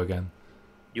just go again.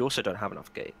 You also don't have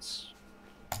enough gates.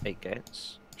 8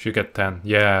 gates. Should get 10.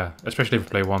 Yeah, especially if you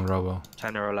play 1 robo.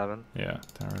 10 or 11. Yeah,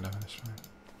 10 or 11 is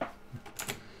fine.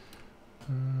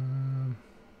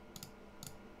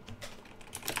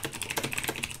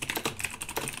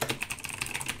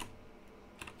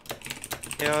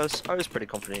 Yeah, I was pretty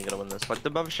confident you're gonna win this. Like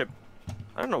the mothership,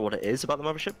 I don't know what it is about the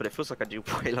mothership, but it feels like I do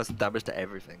way less damage to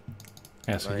everything.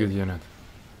 Yeah, it's a Like- good unit.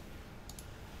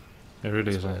 It really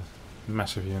It's is a fine.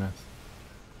 massive unit.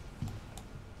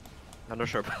 I'm not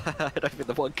sure. I don't think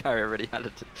the one carrier really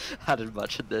had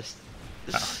much in this.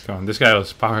 Oh, come on, this guy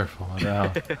was powerful. What the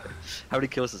hell? How many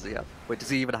kills does he have? Wait, does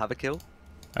he even have a kill?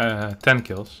 10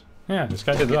 kills. Yeah, this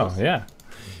guy did well. kills. Yeah,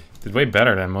 did way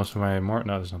better than most of my immortals.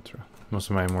 No, that's not true. Most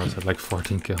of my immortals had like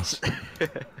 14 kills.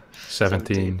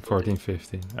 17, 14,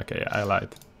 15. Okay, yeah, I lied.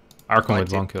 Archon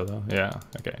with 19. 1 kill though. Yeah,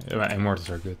 okay. My immortals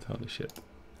are good. Holy shit.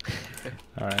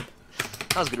 Alright.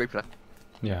 That was a good replay.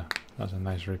 Yeah, that was a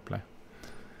nice replay.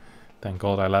 Thank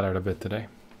God I laddered a bit today.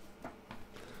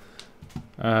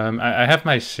 I have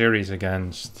my series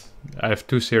against... I have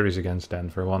 2 series against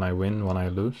Denver. One I win, one I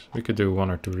lose. We could do 1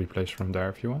 or 2 replays from there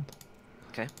if you want.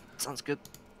 Okay, sounds good.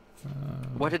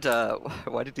 Why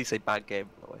did he say bad game,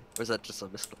 by the way? Or is that just a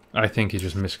misclick? I think he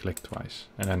just misclicked twice,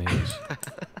 and then he lose.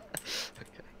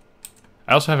 Okay,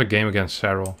 I also have a game against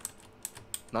Cyril.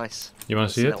 nice. You want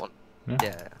Let's to see it? that one. Yeah?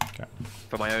 Yeah. Okay.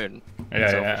 For my own. Yeah,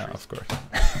 selfish of course.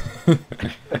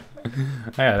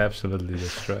 I got absolutely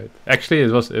destroyed. Actually,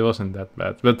 it wasn't that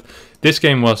bad, but this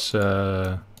game was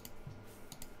a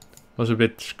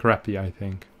bit scrappy. I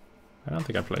think. I don't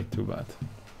think I played too bad.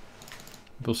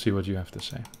 We'll see what you have to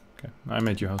say. Okay, I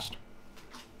made you host.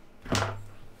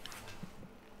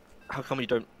 How come you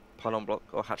don't pylon block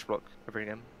or hatch block every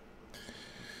game?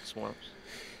 Small ups.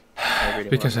 I really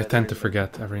Because I wanna- tend to really-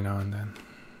 forget every now and then.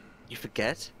 You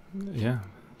forget? Yeah,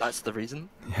 That's the reason?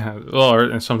 yeah. Well,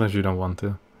 and sometimes you don't want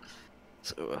to.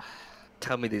 So,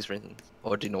 tell me these reasons.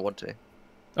 Or do you not want to?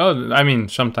 Oh, I mean,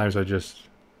 sometimes I just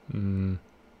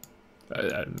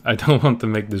I don't want to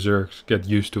make the Zergs get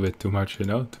used to it too much, you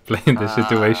know, to play in this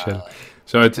situation.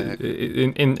 So it's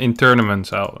in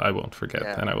tournaments I won't forget,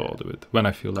 and I will do it when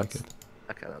I feel like it.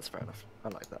 Okay, that's fair enough. I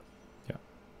like that. Yeah.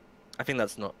 I think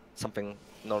that's not something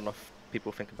not enough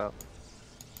people think about.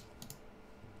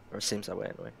 Or it seems that way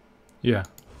anyway. Yeah.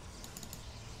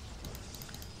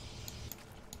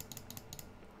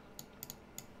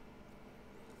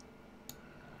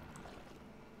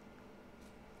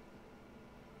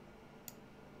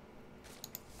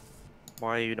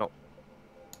 Why are you not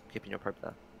keeping your probe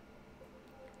there?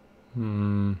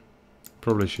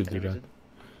 Probably should Any do that. reason?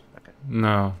 Okay.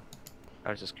 No. I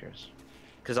was just curious.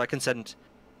 Because I can send...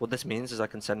 What this means is I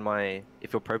can send my...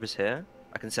 If your probe is here,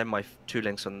 I can send my 2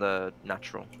 links on the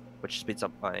natural, which speeds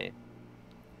up my...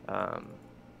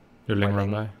 Your Ling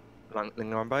run by?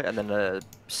 Ling run by, and then a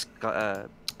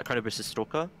Iconobrist's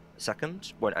Stalker,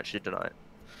 second, won't actually deny it.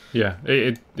 Yeah,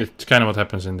 it's kind of what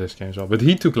happens in this game as well. But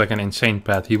he took like an insane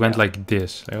path. He went like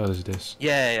this. Like, what is this?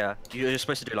 Yeah. You're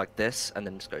supposed to do like this, and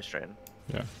then just go straight in.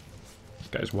 Yeah. This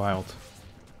guy's wild.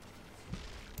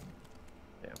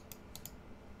 Yeah.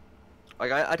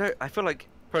 Like I feel like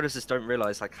protesters don't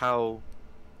realize like how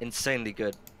insanely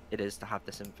good it is to have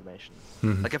this information.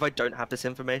 Like if I don't have this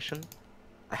information,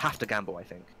 I have to gamble. I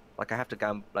think. Like I have to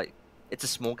gamble. Like it's a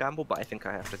small gamble, but I think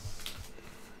I have to.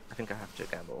 I think I have to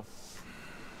gamble.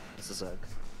 As a Zerg.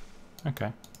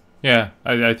 Okay. Yeah,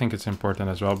 I think it's important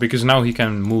as well because now he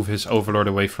can move his overlord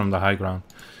away from the high ground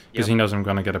because he knows I'm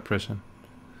gonna get a prison.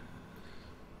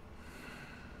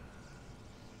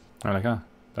 I'm like,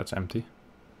 that's empty.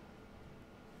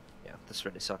 Yeah, this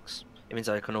really sucks. It means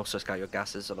I can also scout your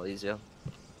gases a lot easier.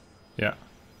 Yeah.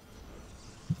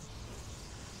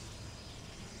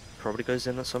 Probably goes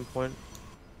in at some point,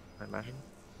 I imagine.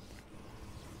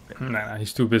 Nah,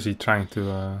 he's too busy trying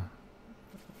to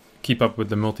keep up with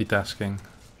the multitasking.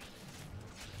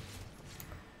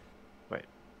 Wait.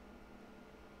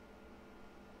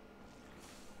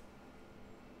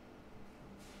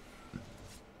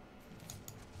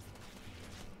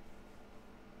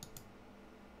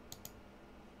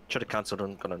 Should have cancelled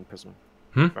and gone in prison.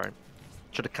 Right.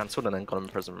 Should have cancelled and then gone in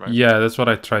prison, right? Yeah, that's what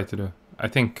I tried to do. I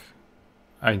think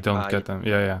I don't get them.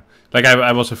 Yeah. Like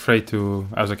I was afraid to.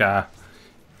 I was like,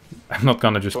 I'm not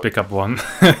gonna just pick up one.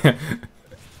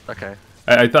 Okay.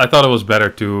 I thought it was better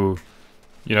to,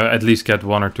 you know, at least get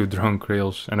 1 or 2 drone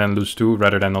creels and then lose 2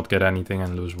 rather than not get anything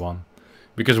and lose 1.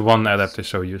 Because 1 adept is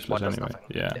so useless anyway.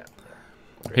 Yeah.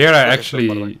 Here I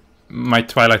actually, my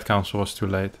Twilight Council was too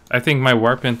late. I think my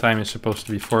warp in time is supposed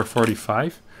to be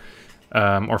 4:45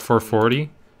 or 4:40,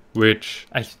 which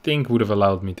I think would have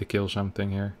allowed me to kill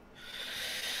something here.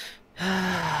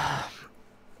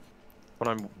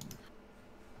 But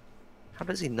how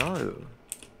does he know?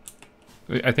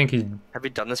 I think he... Have you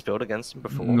done this build against him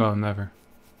before? No, never.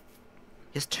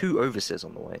 He has 2 overseers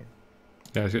on the way.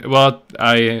 Yeah, well,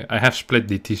 I have split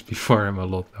DTs before him a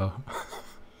lot though.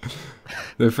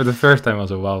 For the first time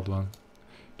was a wild one.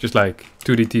 Just like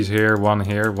 2 DTs here, 1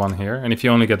 here, 1 here. And if you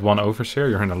only get 1 overseer,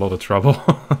 you're in a lot of trouble.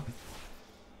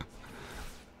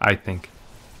 I think.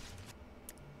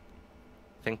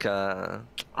 I think,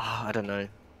 I don't know.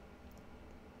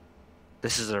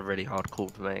 This is a really hard call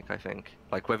to make, I think.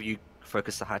 Like, whether you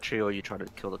focus the hatchery or you try to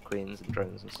kill the queens and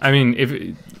drones and stuff. I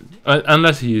mean,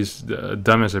 unless he is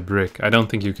dumb as a brick, I don't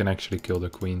think you can actually kill the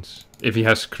queens. If he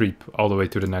has creep all the way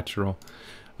to the natural.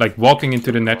 Like, walking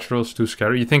into the natural is too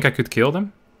scary. You think I could kill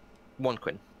them? 1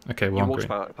 queen. Okay, 1 queen. You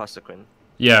walked past the queen.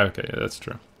 Yeah, okay, yeah, that's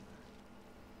true.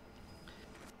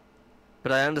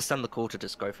 But I understand the call to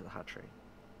just go for the hatchery.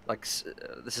 Like,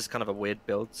 this is kind of a weird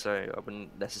build, so I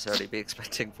wouldn't necessarily be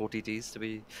expecting 4 TTs to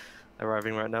be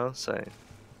arriving right now, so...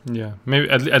 Yeah, maybe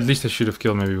at least I should have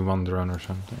killed maybe 1 drone or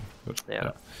something. But,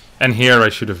 yeah. And here I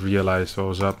should have realized what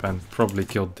was up and probably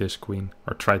killed this queen,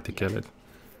 or tried to kill it.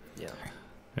 Yeah.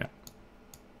 Yeah.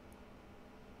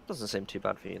 Doesn't seem too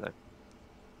bad for you,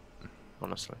 though.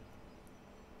 Honestly.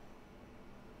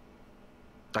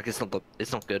 Like, it's not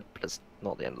good, but it's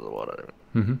not the end of the world, I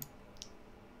don't know.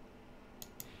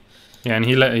 Yeah, and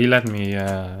he let me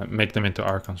make them into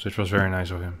Archons, which was very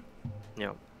nice of him.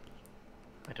 Yeah.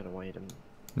 I don't know why you didn't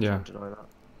deny that.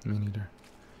 Me neither.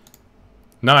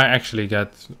 Now I actually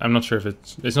get... I'm not sure if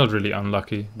it's not really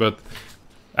unlucky, but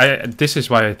this is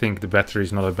why I think the battery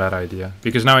is not a bad idea.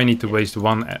 Because now I need to waste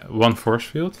one force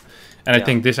field, and I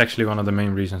think this is actually one of the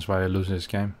main reasons why I lose this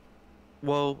game.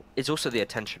 Well, it's also the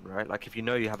attention, right? Like, if you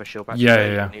know you have a shield battery...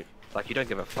 Yeah. Like, you don't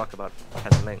give a fuck about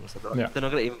 10 lings. They're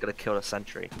not even going to kill a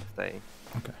sentry if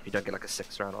you don't get like a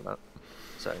 6th round on that.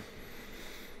 So,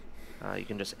 you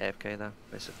can just AFK there,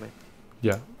 basically.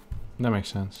 Yeah, that makes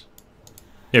sense.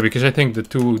 Yeah, because I think the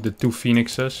two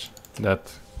phoenixes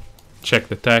that check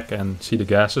the tech and see the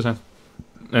gases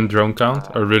and drone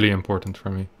count are really important for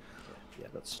me. Yeah,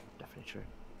 that's definitely true.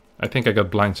 I think I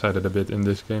got blindsided a bit in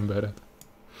this game by that.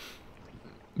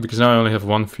 Because now I only have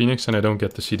one phoenix and I don't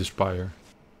get to see the spire.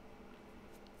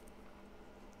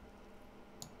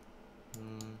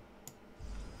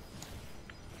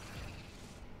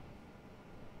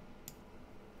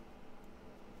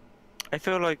 I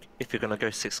feel like if you're gonna go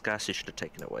 6 gas, you should have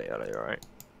taken it way earlier, right?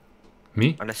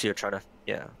 Me? Unless you're trying to,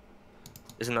 yeah.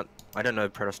 Isn't that? I don't know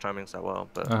Protoss timings that well,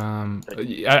 but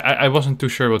I wasn't too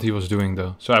sure what he was doing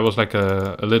though, so I was like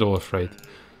a little afraid.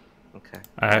 Okay.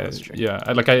 That's true.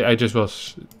 I just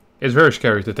was. It's very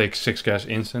scary to take 6 gas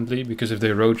instantly because if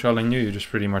they roach all in you, you just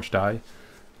pretty much die.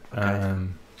 Okay.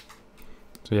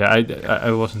 So yeah,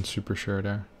 I wasn't super sure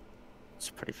there. It's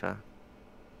pretty fair.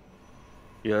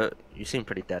 You seem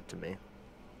pretty dead to me.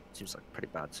 Seems like a pretty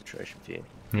bad situation for you.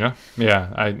 Yeah,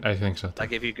 I think so too.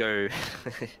 Like if you go,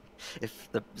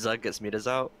 if the Zerg gets meters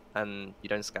out and you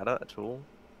don't scatter at all,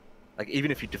 like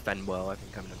even if you defend well, I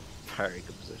think I'm in a very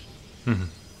good position.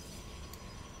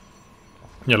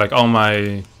 Yeah, like all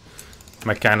my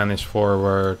cannon is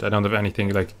forward. I don't have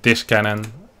anything like this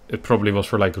cannon. It probably was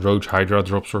for like roach hydra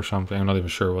drops or something. I'm not even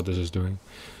sure what this is doing.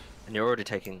 And you're already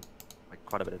taking like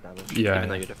quite a bit of damage. Yeah. Even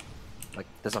though you like,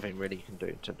 there's nothing really you can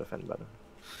do to defend better.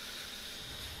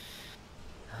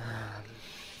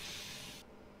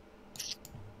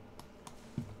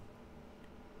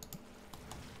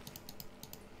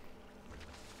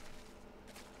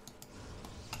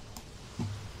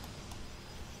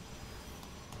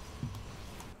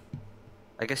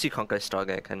 I guess you can't go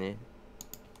Stargate, can you?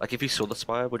 Like, if you saw the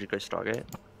Spire, would you go Stargate?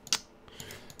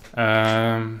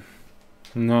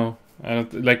 No.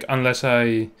 Like, unless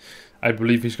I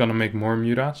believe he's gonna make more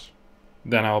mutas,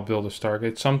 then I'll build a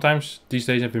Stargate. Sometimes, these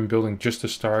days, I've been building just a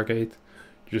Stargate,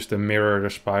 just to mirror the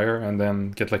Spire, and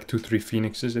then get like 2-3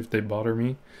 Phoenixes if they bother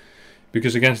me.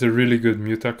 Because against the really good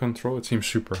muta control, it seems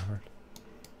super hard.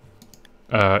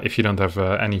 If you don't have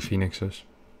any Phoenixes.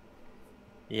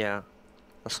 Yeah,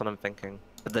 that's what I'm thinking.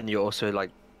 But then you also like,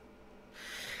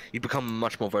 you become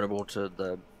much more vulnerable to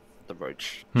the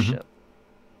roach shit.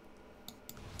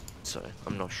 So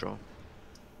I'm not sure.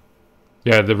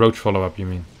 Yeah, the roach follow up, you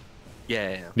mean?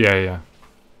 Yeah. Yeah.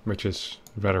 Which is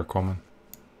rather common.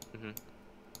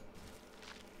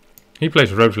 He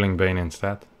plays Roachling Bane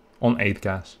instead, on 8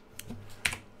 gas.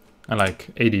 And like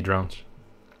 80 drones.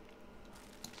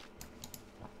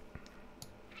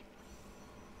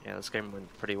 Yeah, this game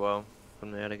went pretty well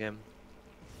from the early game.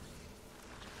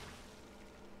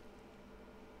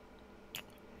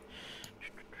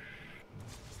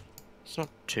 It's not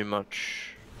too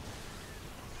much.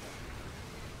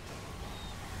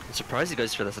 I'm surprised he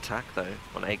goes for this attack though,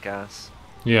 on 8 gas.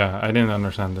 Yeah, I didn't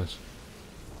understand this.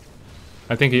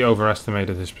 I think he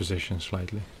overestimated his position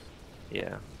slightly.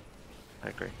 Yeah, I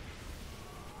agree.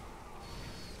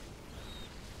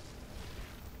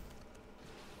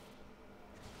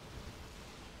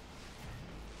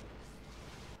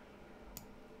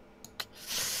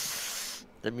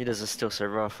 The meters are still so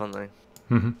rough, aren't they?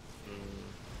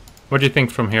 What do you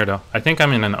think from here, though? I think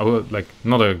I'm in an like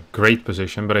not a great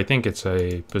position, but I think it's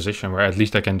a position where at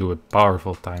least I can do a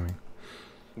powerful timing.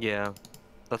 Yeah,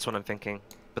 that's what I'm thinking.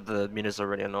 But the meters are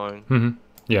really annoying.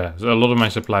 Yeah, so a lot of my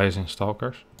supply is in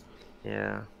stalkers.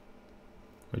 Yeah.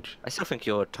 Which I still think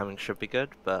your timing should be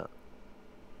good, but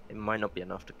it might not be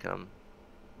enough to come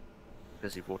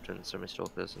because you've brought in so many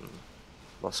stalkers and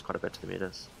lost quite a bit to the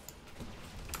meters.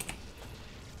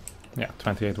 Yeah,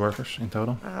 28 workers in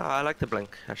total. I like the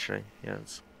blink actually. Yeah,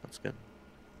 that's good.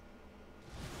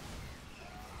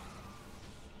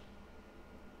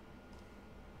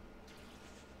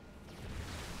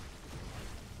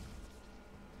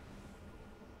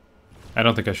 I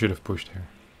don't think I should have pushed here.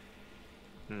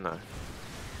 No.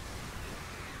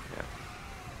 Yeah.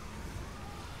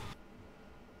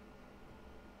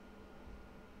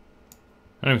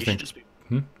 I don't You think. should just be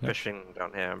Yeah. pushing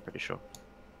down here, I'm pretty sure.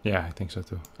 Yeah, I think so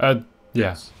too.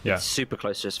 Yeah. It's super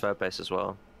close to his third base as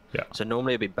well. Yeah. So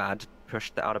normally it'd be bad to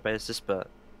push the outer bases, but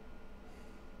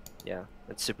yeah,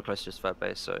 it's super close to his third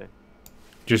base, so...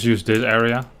 Just use this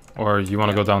area, or you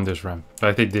want to go down this ramp? But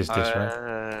I think this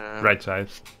right? Right side.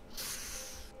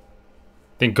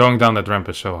 I think going down that ramp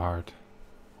is so hard.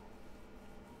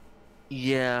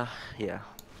 Yeah.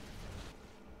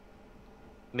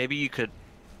 Maybe you could...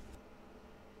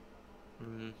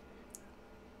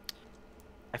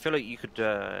 I feel like you could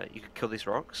kill these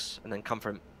rocks and then come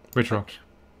from... Which like, rocks?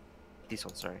 These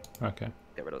ones, sorry. Okay.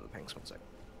 Get rid of the pings, 1 sec.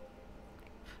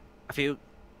 I feel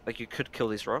like you could kill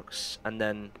these rocks and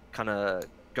then kind of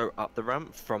go up the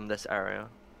ramp from this area,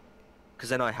 because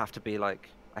then I have to be like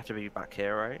back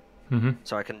here, right? Mm-hmm.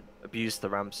 So I can abuse the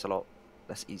ramps a lot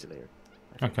less easily.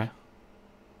 I think. Okay.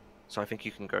 So I think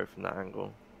you can go from that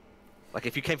angle. Like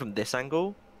if you came from this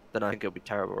angle, then I think it would be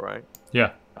terrible, right?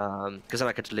 Yeah. Because then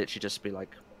I could literally just be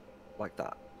like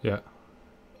that. Yeah.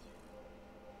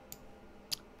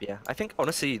 But yeah, I think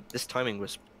honestly this timing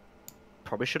was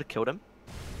probably should have killed him,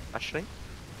 actually.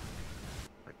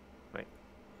 Like, wait.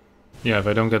 Yeah, if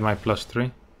I don't get my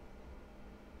 +3.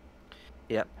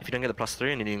 Yeah, if you don't get the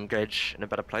 +3 and you engage in a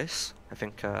better place, I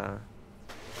think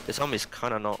this army's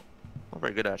kind of not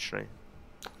very good actually.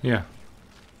 Yeah.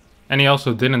 And he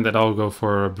also didn't at all go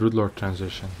for a Broodlord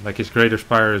transition. Like his Greater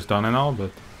Spire is done and all,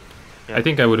 but Yeah. I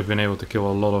think I would have been able to kill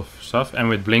a lot of stuff. And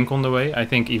with Blink on the way, I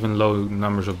think even low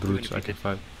numbers of Even brutes if you I could did-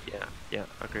 fight. Yeah,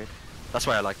 agreed. That's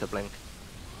why I like the blink,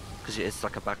 because it's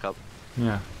like a backup.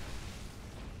 Yeah.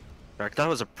 Like that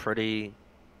was a pretty,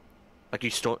 like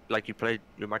you played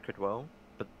your micro well,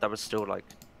 but that was still like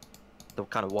the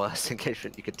kind of worst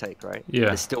engagement you could take, right? Yeah.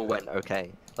 But it still went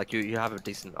okay. Like you have a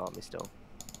decent army still.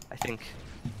 I think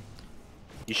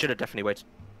you should have definitely waited.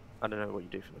 I don't know what you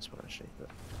do for this one actually,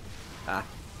 but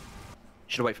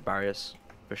should have waited for barriers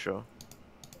for sure.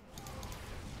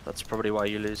 That's probably why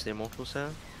you lose the immortals here.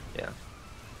 Yeah.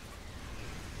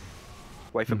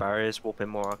 Wait for barriers, warp in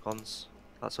more archons,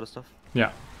 that sort of stuff.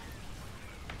 Yeah.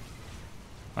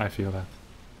 I feel that.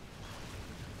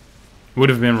 Would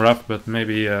have been rough, but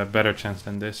maybe a better chance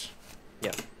than this.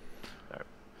 Yeah.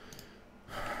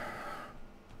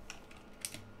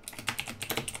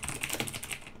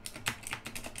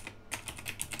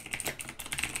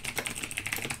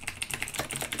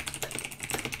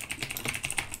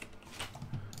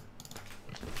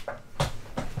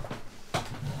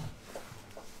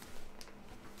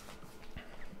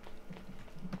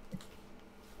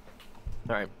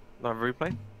 Alright, another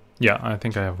replay? Yeah, I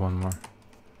think I have one more.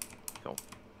 Cool.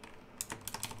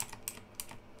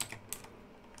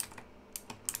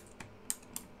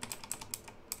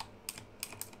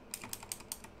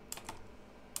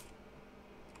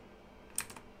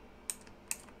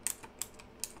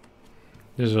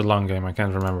 This is a long game, I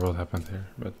can't remember what happened here,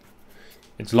 but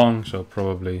it's long, so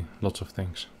probably lots of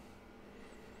things.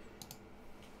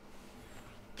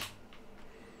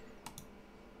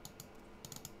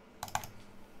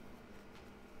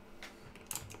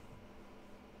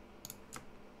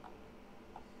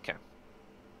 Okay.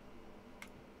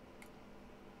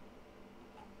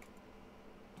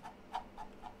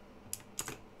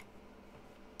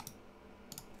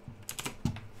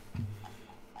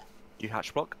 You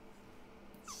hatch block?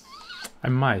 I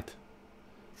might.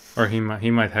 Or he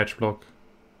might hatch block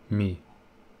me.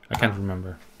 I can't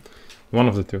remember. One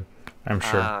of the two, I'm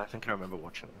sure. I think I remember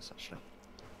watching this actually.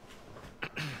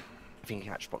 I think he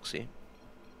hatch blocks you.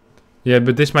 Yeah,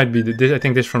 but this might be I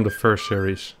think this from the first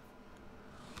series.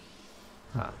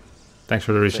 Thanks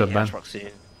for the reset, Ben.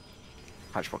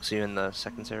 Hatch blocks you in the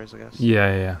second series, I guess.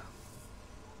 Yeah.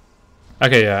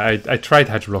 Okay, yeah, I tried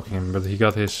hatch blocking him, but he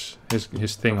got his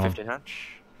thing on. 15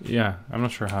 hatch? Yeah, I'm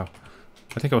not sure how.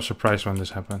 I think I was surprised when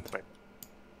this happened. Right.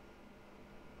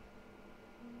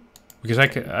 Because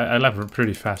I left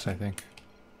pretty fast, I think.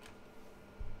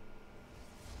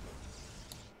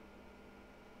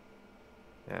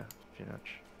 Yeah, 15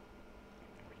 hatch.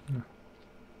 Yeah.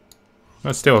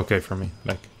 That's still okay for me.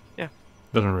 Like, yeah,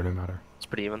 doesn't really matter. It's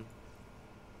pretty even.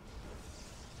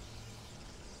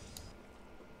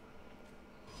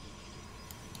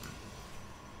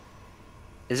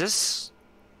 Is this...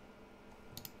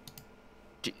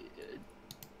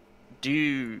 Do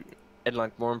you, in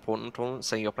like more important tournaments,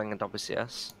 say you're playing in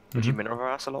WCS, would you mineral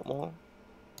harass a lot more?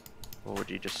 Or would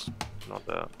you just not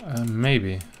do it?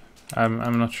 Maybe.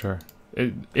 I'm not sure.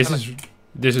 This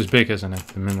is big, isn't it?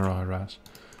 The mineral harass.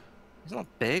 It's not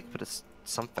big, but it's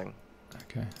something.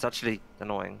 Okay. It's actually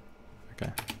annoying.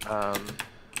 Okay.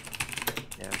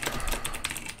 Yeah.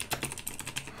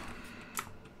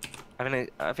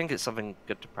 I think it's something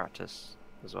good to practice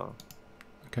as well.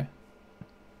 Okay.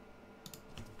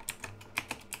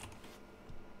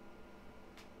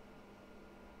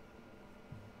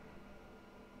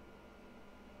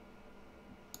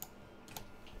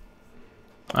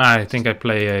 I think I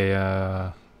play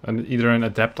either an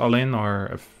adept all in or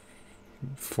a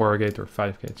 4-gate or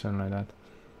 5-gate, something like that.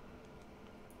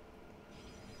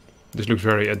 This looks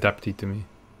very adapty to me.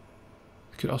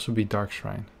 It could also be Dark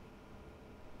Shrine.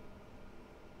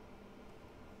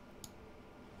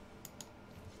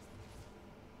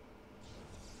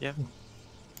 Yeah.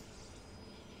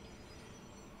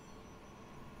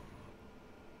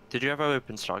 Did you ever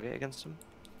open Stargate against him?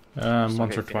 Once or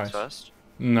Stargate Phoenix twice. First?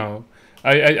 No.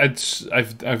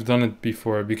 I've done it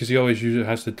before because he always usually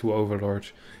has the 2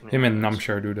 overlords. Him and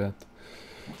Namshar do that.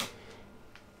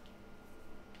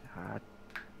 I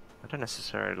don't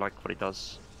necessarily like what he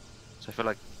does, so I feel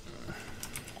like.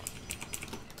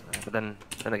 But then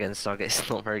again, Stargate's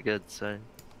not very good, so.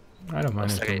 I don't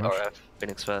mind it too Stargate much. RF,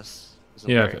 Phoenix First.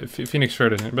 Yeah, Phoenix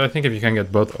First, but I think if you can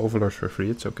get both overlords for free,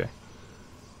 it's okay.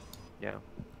 Yeah.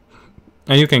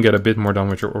 And you can get a bit more done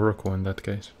with your Oracle in that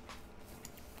case.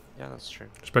 Yeah, that's true.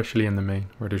 Especially in the main,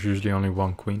 where there's usually only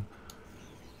 1 queen.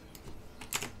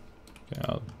 Yeah,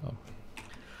 I'll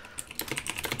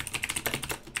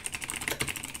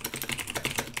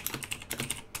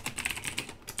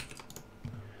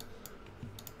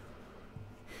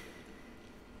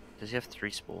Does he have 3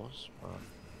 spores?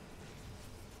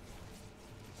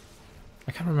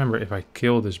 I can't remember if I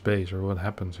kill this base or what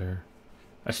happens here.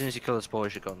 As soon as you kill the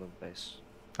spores, you go on the base.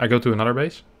 I go to another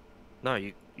base? No,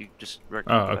 you just wreck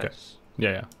Oh, the okay. base.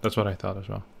 Yeah, that's what I thought as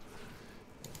well.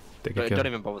 Don't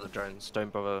even bother the drones.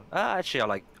 Don't bother. Actually,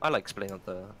 I like splitting up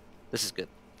the. This is good.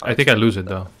 I think I lose it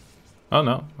though. Oh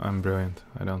no, I'm brilliant.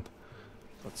 I don't.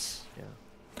 That's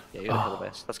yeah. You gotta kill the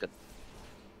base. That's good.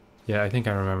 Yeah, I think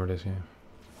I remember this game.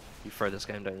 You throw this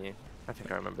game, don't you? I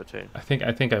think I remember too. I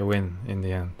think I win in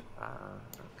the end.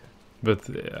 Okay. But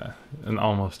an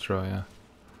almost throw, yeah.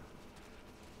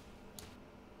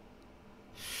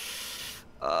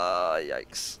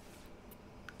 Yikes.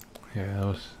 Yeah, that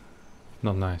was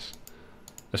not nice.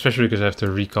 Especially because I have to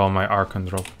recall my Archon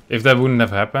drop. If that wouldn't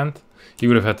have happened, he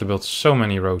would have had to build so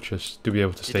many roaches to be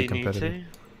able to stay competitive.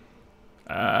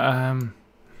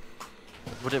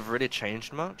 Would it have really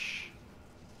changed much?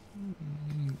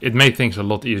 It made things a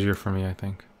lot easier for me, I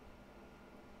think.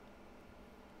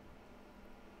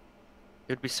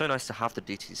 It would be so nice to have the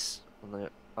DTs on the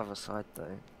other side,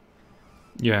 though.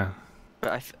 Yeah.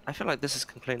 But I feel like this is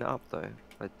can clean it up, though.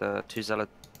 Like the 2 Zealot,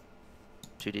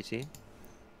 2 DT.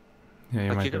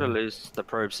 Yeah, Like you're gonna lose the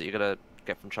probes that you're gonna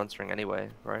get from transferring anyway,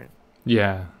 right?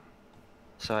 Yeah.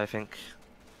 So I think.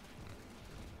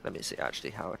 Let me see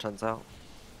actually how it turns out.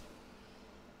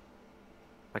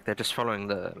 Like they're just following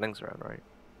the links around, right?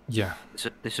 Yeah.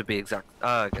 This would be exact.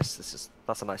 I guess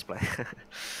that's a nice play.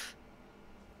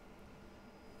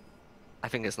 I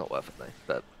think it's not worth it though.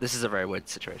 But this is a very weird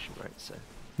situation, right? So.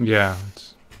 Yeah.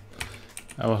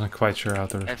 I wasn't quite sure how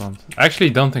to respond. I actually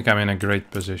don't think I'm in a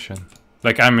great position.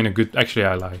 Like I'm in a good. Actually,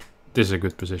 I lie. This is a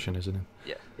good position, isn't it?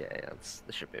 Yeah.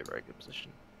 This should be a very good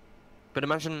position. But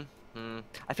imagine.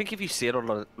 I think if you see it on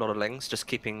a lot of links, just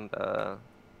keeping the.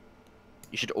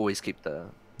 You should always keep the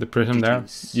prism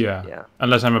DTs. there. Yeah. Yeah.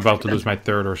 Unless I'm about to lose my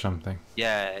 3rd or something.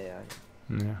 Yeah. Yeah.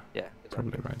 Yeah. Exactly.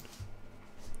 Probably right.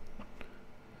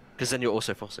 Because then you're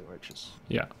also forcing roaches.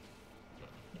 Yeah.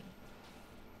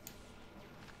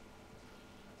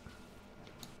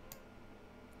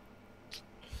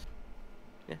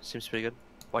 Yeah, seems pretty good.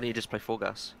 Why didn't you just play full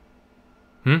gas?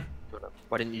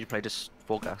 Why didn't you play just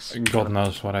full gas? God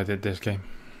knows what I did this game.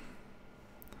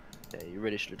 Yeah, you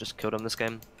really should have just killed him this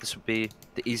game. This would be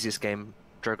the easiest game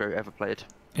Drogo ever played.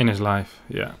 In his life,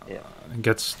 yeah. Yeah.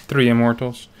 Gets 3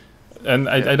 immortals. And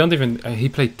I don't even... he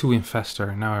played 2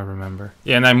 Infestor, now I remember.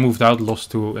 Yeah, and I moved out,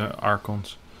 lost 2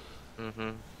 Archons.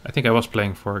 I think I was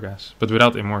playing 4 gas, but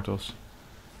without immortals.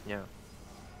 Yeah.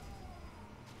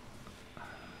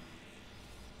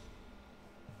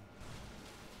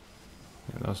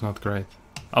 Yeah, that was not great.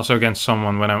 Also against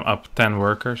someone when I'm up 10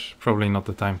 workers, probably not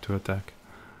the time to attack.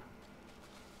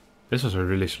 This was a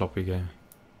really sloppy game.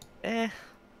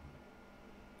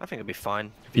 I think it'd be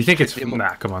fine. You think it's...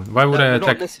 Nah, come on. Why would I attack?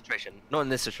 Not in this situation. Not in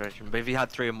this situation. But if you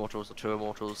had 3 immortals or 2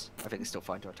 immortals, I think it's still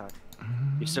fine to attack.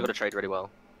 You've still got to trade really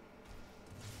well.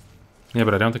 Yeah,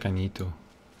 but I don't think I need to.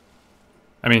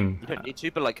 I mean... You don't need to,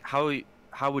 but like, how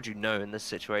would you know in this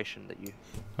situation that you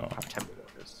have 10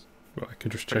 workers? Well, I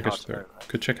could just check his 3rd.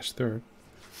 Could check his 3rd.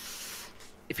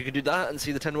 If you could do that and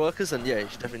see the 10 workers, then yeah, you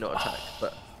should definitely not attack.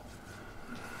 But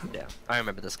yeah, I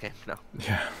remember this game now.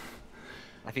 Yeah.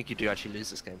 I think you do actually lose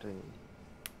this game, don't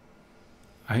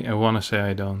you? I want to say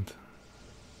I don't.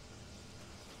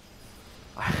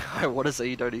 I want to say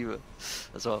you don't either,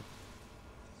 as well.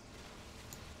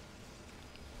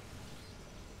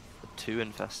 The 2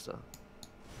 Infestor.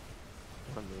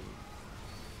 I mean...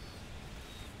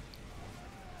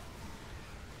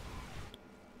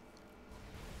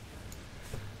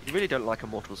 You really don't like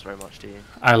Immortals very much, do you?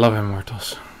 I love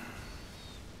Immortals.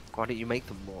 Why don't you make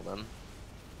them more then?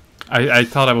 I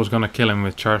thought I was gonna kill him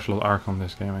with Chargelot Archon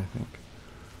this game, I think.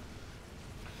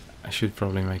 I should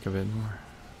probably make a bit more.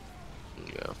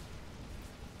 Yeah.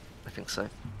 I think so.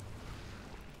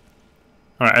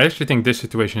 Alright, I actually think this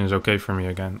situation is okay for me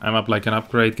again. I'm up like an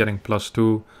upgrade, getting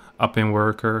 +2, up in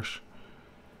workers.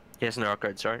 He has no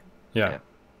upgrades, right? Yeah.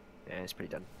 Yeah, it's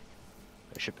pretty done.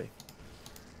 It should be.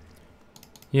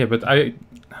 Yeah, but I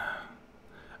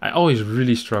always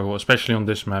really struggle, especially on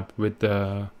this map, with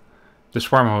the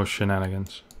swarm host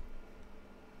shenanigans.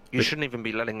 You shouldn't even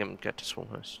be letting him get to swarm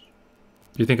host.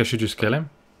 You think I should just kill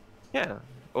him? Yeah,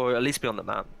 or at least be on the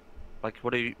map. Like,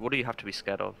 what do you have to be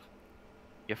scared of?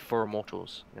 You have 4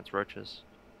 immortals against roaches.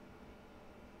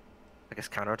 I guess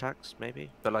counterattacks, maybe?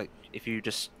 But like, if you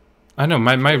just... I know,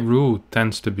 my rule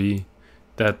tends to be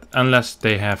that unless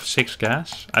they have 6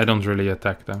 gas, I don't really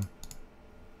attack them.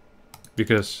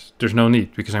 Because there's no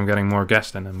need, because I'm getting more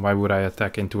gas than him. Why would I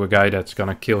attack into a guy that's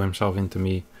gonna kill himself into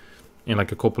me in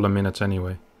like a couple of minutes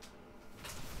anyway?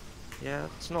 Yeah,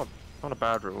 it's not a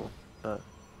bad rule, but...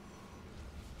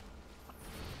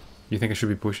 You think I should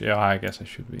be pushing? Yeah, I guess I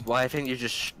should be. Well, I think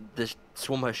this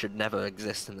swarm host should never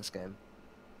exist in this game.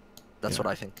 That's what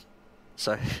I think.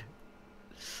 So,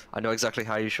 I know exactly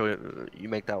how you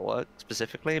make that work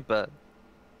specifically, but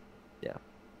yeah,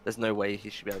 there's no way he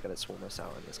should be able to get a swarm host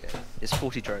out in this game. It's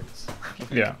 40 drones.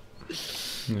 Yeah.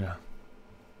 Yeah.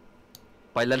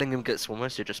 By letting him get swarm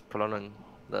host, you're just prolonging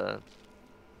the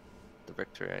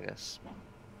victory, I guess.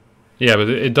 Yeah, but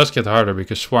it does get harder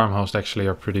because swarm hosts actually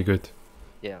are pretty good.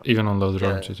 Yeah. Even on low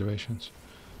drone situations.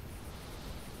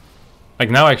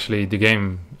 Like now actually the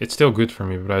game, it's still good for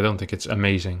me, but I don't think it's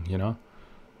amazing, you know?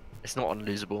 It's not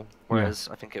unlosable, whereas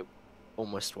I think it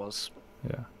almost was.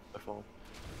 Yeah. Before.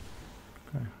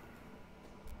 Okay.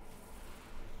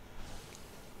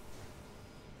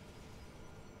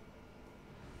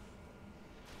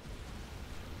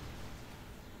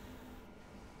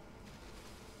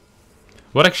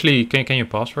 What actually, can you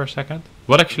pause for a second?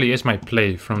 What actually is my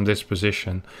play from this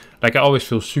position? Like I always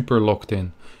feel super locked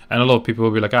in. And a lot of people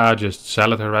will be like, just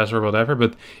salad harass or whatever.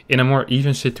 But in a more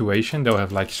even situation, they'll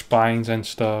have like spines and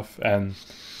stuff and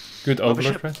good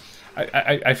overload threats.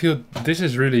 I feel this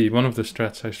is really one of the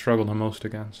strats I struggle the most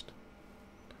against.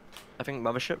 I think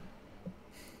mothership.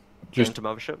 Just into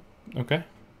mothership. Okay.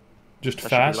 Just that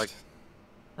fast.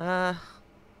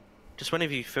 Just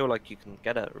whenever you feel like you can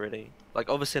get it, really. Like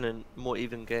obviously in a more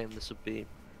even game, this would be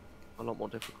a lot more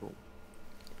difficult.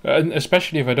 And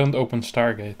especially if I don't open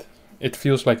Stargate. It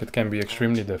feels like it can be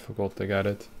extremely difficult to get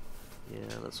it.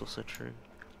 Yeah, that's also true.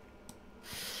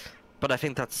 But I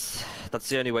think that's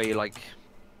the only way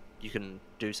you can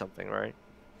do something, right?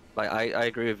 Like I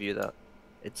agree with you that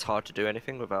it's hard to do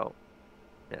anything without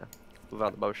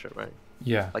the motion, right?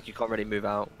 Yeah. Like you can't really move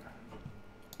out.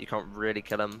 You can't really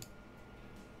kill him.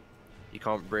 You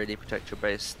can't really protect your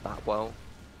base that well.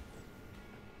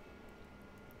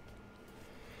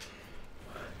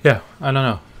 Yeah, I don't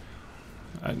know.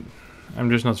 I'm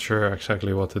just not sure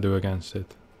exactly what to do against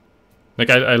it. Like,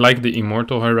 I like the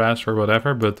immortal harass or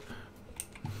whatever, but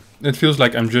it feels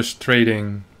like I'm just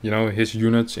trading, you know, his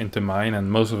units into mine,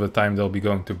 and most of the time they'll be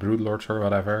going to Brood Lords or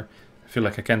whatever. I feel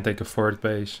like I can take a forward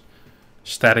base.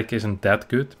 Static isn't that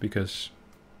good, because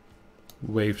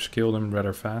waves kill them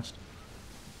rather fast.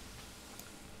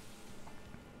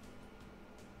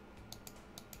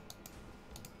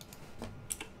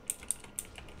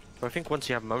 But I think once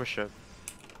you have mothership,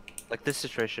 like this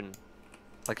situation,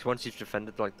 like once you've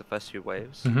defended like the first few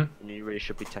waves, and you really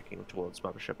should be teching towards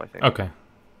mothership, I think. Okay.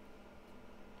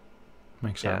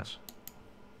 Makes sense.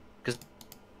 Because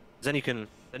then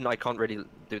I can't really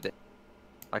do that.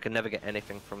 I can never get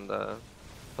anything from the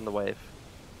wave.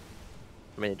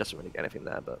 I mean, it doesn't really get anything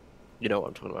there, but you know what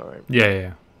I'm talking about, right?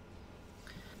 Yeah.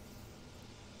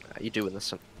 You do in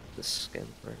this game,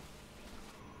 right?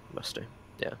 Must do.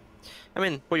 Yeah. I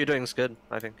mean, what you're doing is good,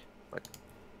 I think. Like,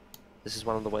 this is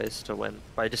one of the ways to win.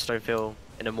 But I just don't feel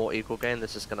in a more equal game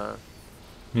this is gonna...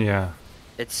 Yeah.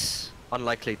 It's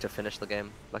unlikely to finish the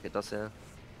game like it does here.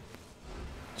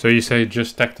 So you say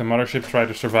just tech the mothership, try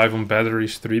to survive on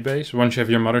batteries 3 base. Once you have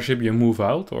your mothership, you move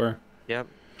out, or? Yep,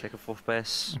 take a 4th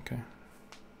base. Okay. You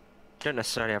don't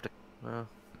necessarily have to... Well,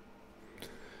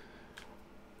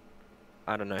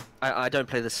 I don't know. I don't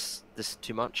play this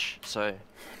too much, so...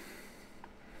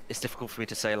 It's difficult for me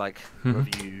to say, like, whether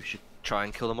you should try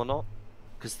and kill them or not.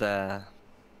 Because they're...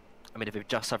 I mean, if you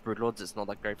just have Brood Lords, it's not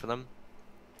that great for them.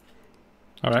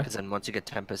 Alright. Because then once you get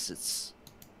Tempest, it's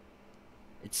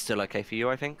still okay for you,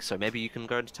 I think. So maybe you can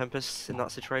go into Tempest in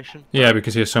that situation. Yeah,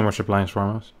 because he has so much appliance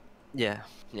from us. Yeah.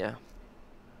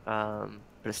 But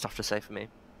it's tough to say for me.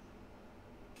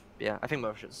 But yeah, I think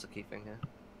motion is the key thing here.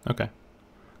 Okay.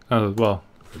 Well,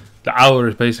 the hour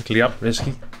is basically up,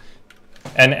 RiSky.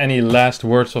 And any last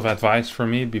words of advice for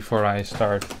me before I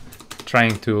start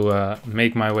trying to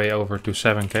make my way over to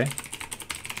 7K?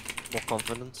 more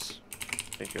confidence.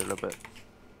 I think you're a little bit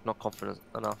not confident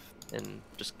enough in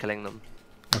just killing them.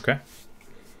 Okay.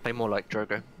 Play more like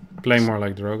Drogo. Play more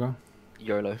like Drogo.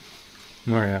 YOLO.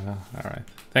 More, yeah. Alright.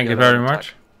 Thank you YOLO very attack.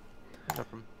 much. No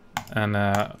problem.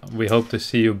 And we hope to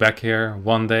see you back here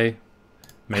one day.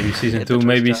 Maybe season In the 2, Twitch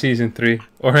maybe chat. season 3,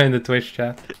 or in the Twitch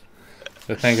chat.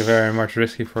 So thank you very much,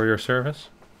 RiSky, for your service.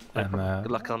 No And problem.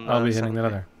 Good luck on I'll be hitting the 7K.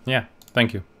 other. Yeah,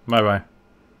 thank you. Bye bye.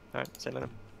 Alright, see you later.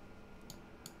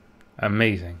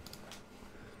 Amazing.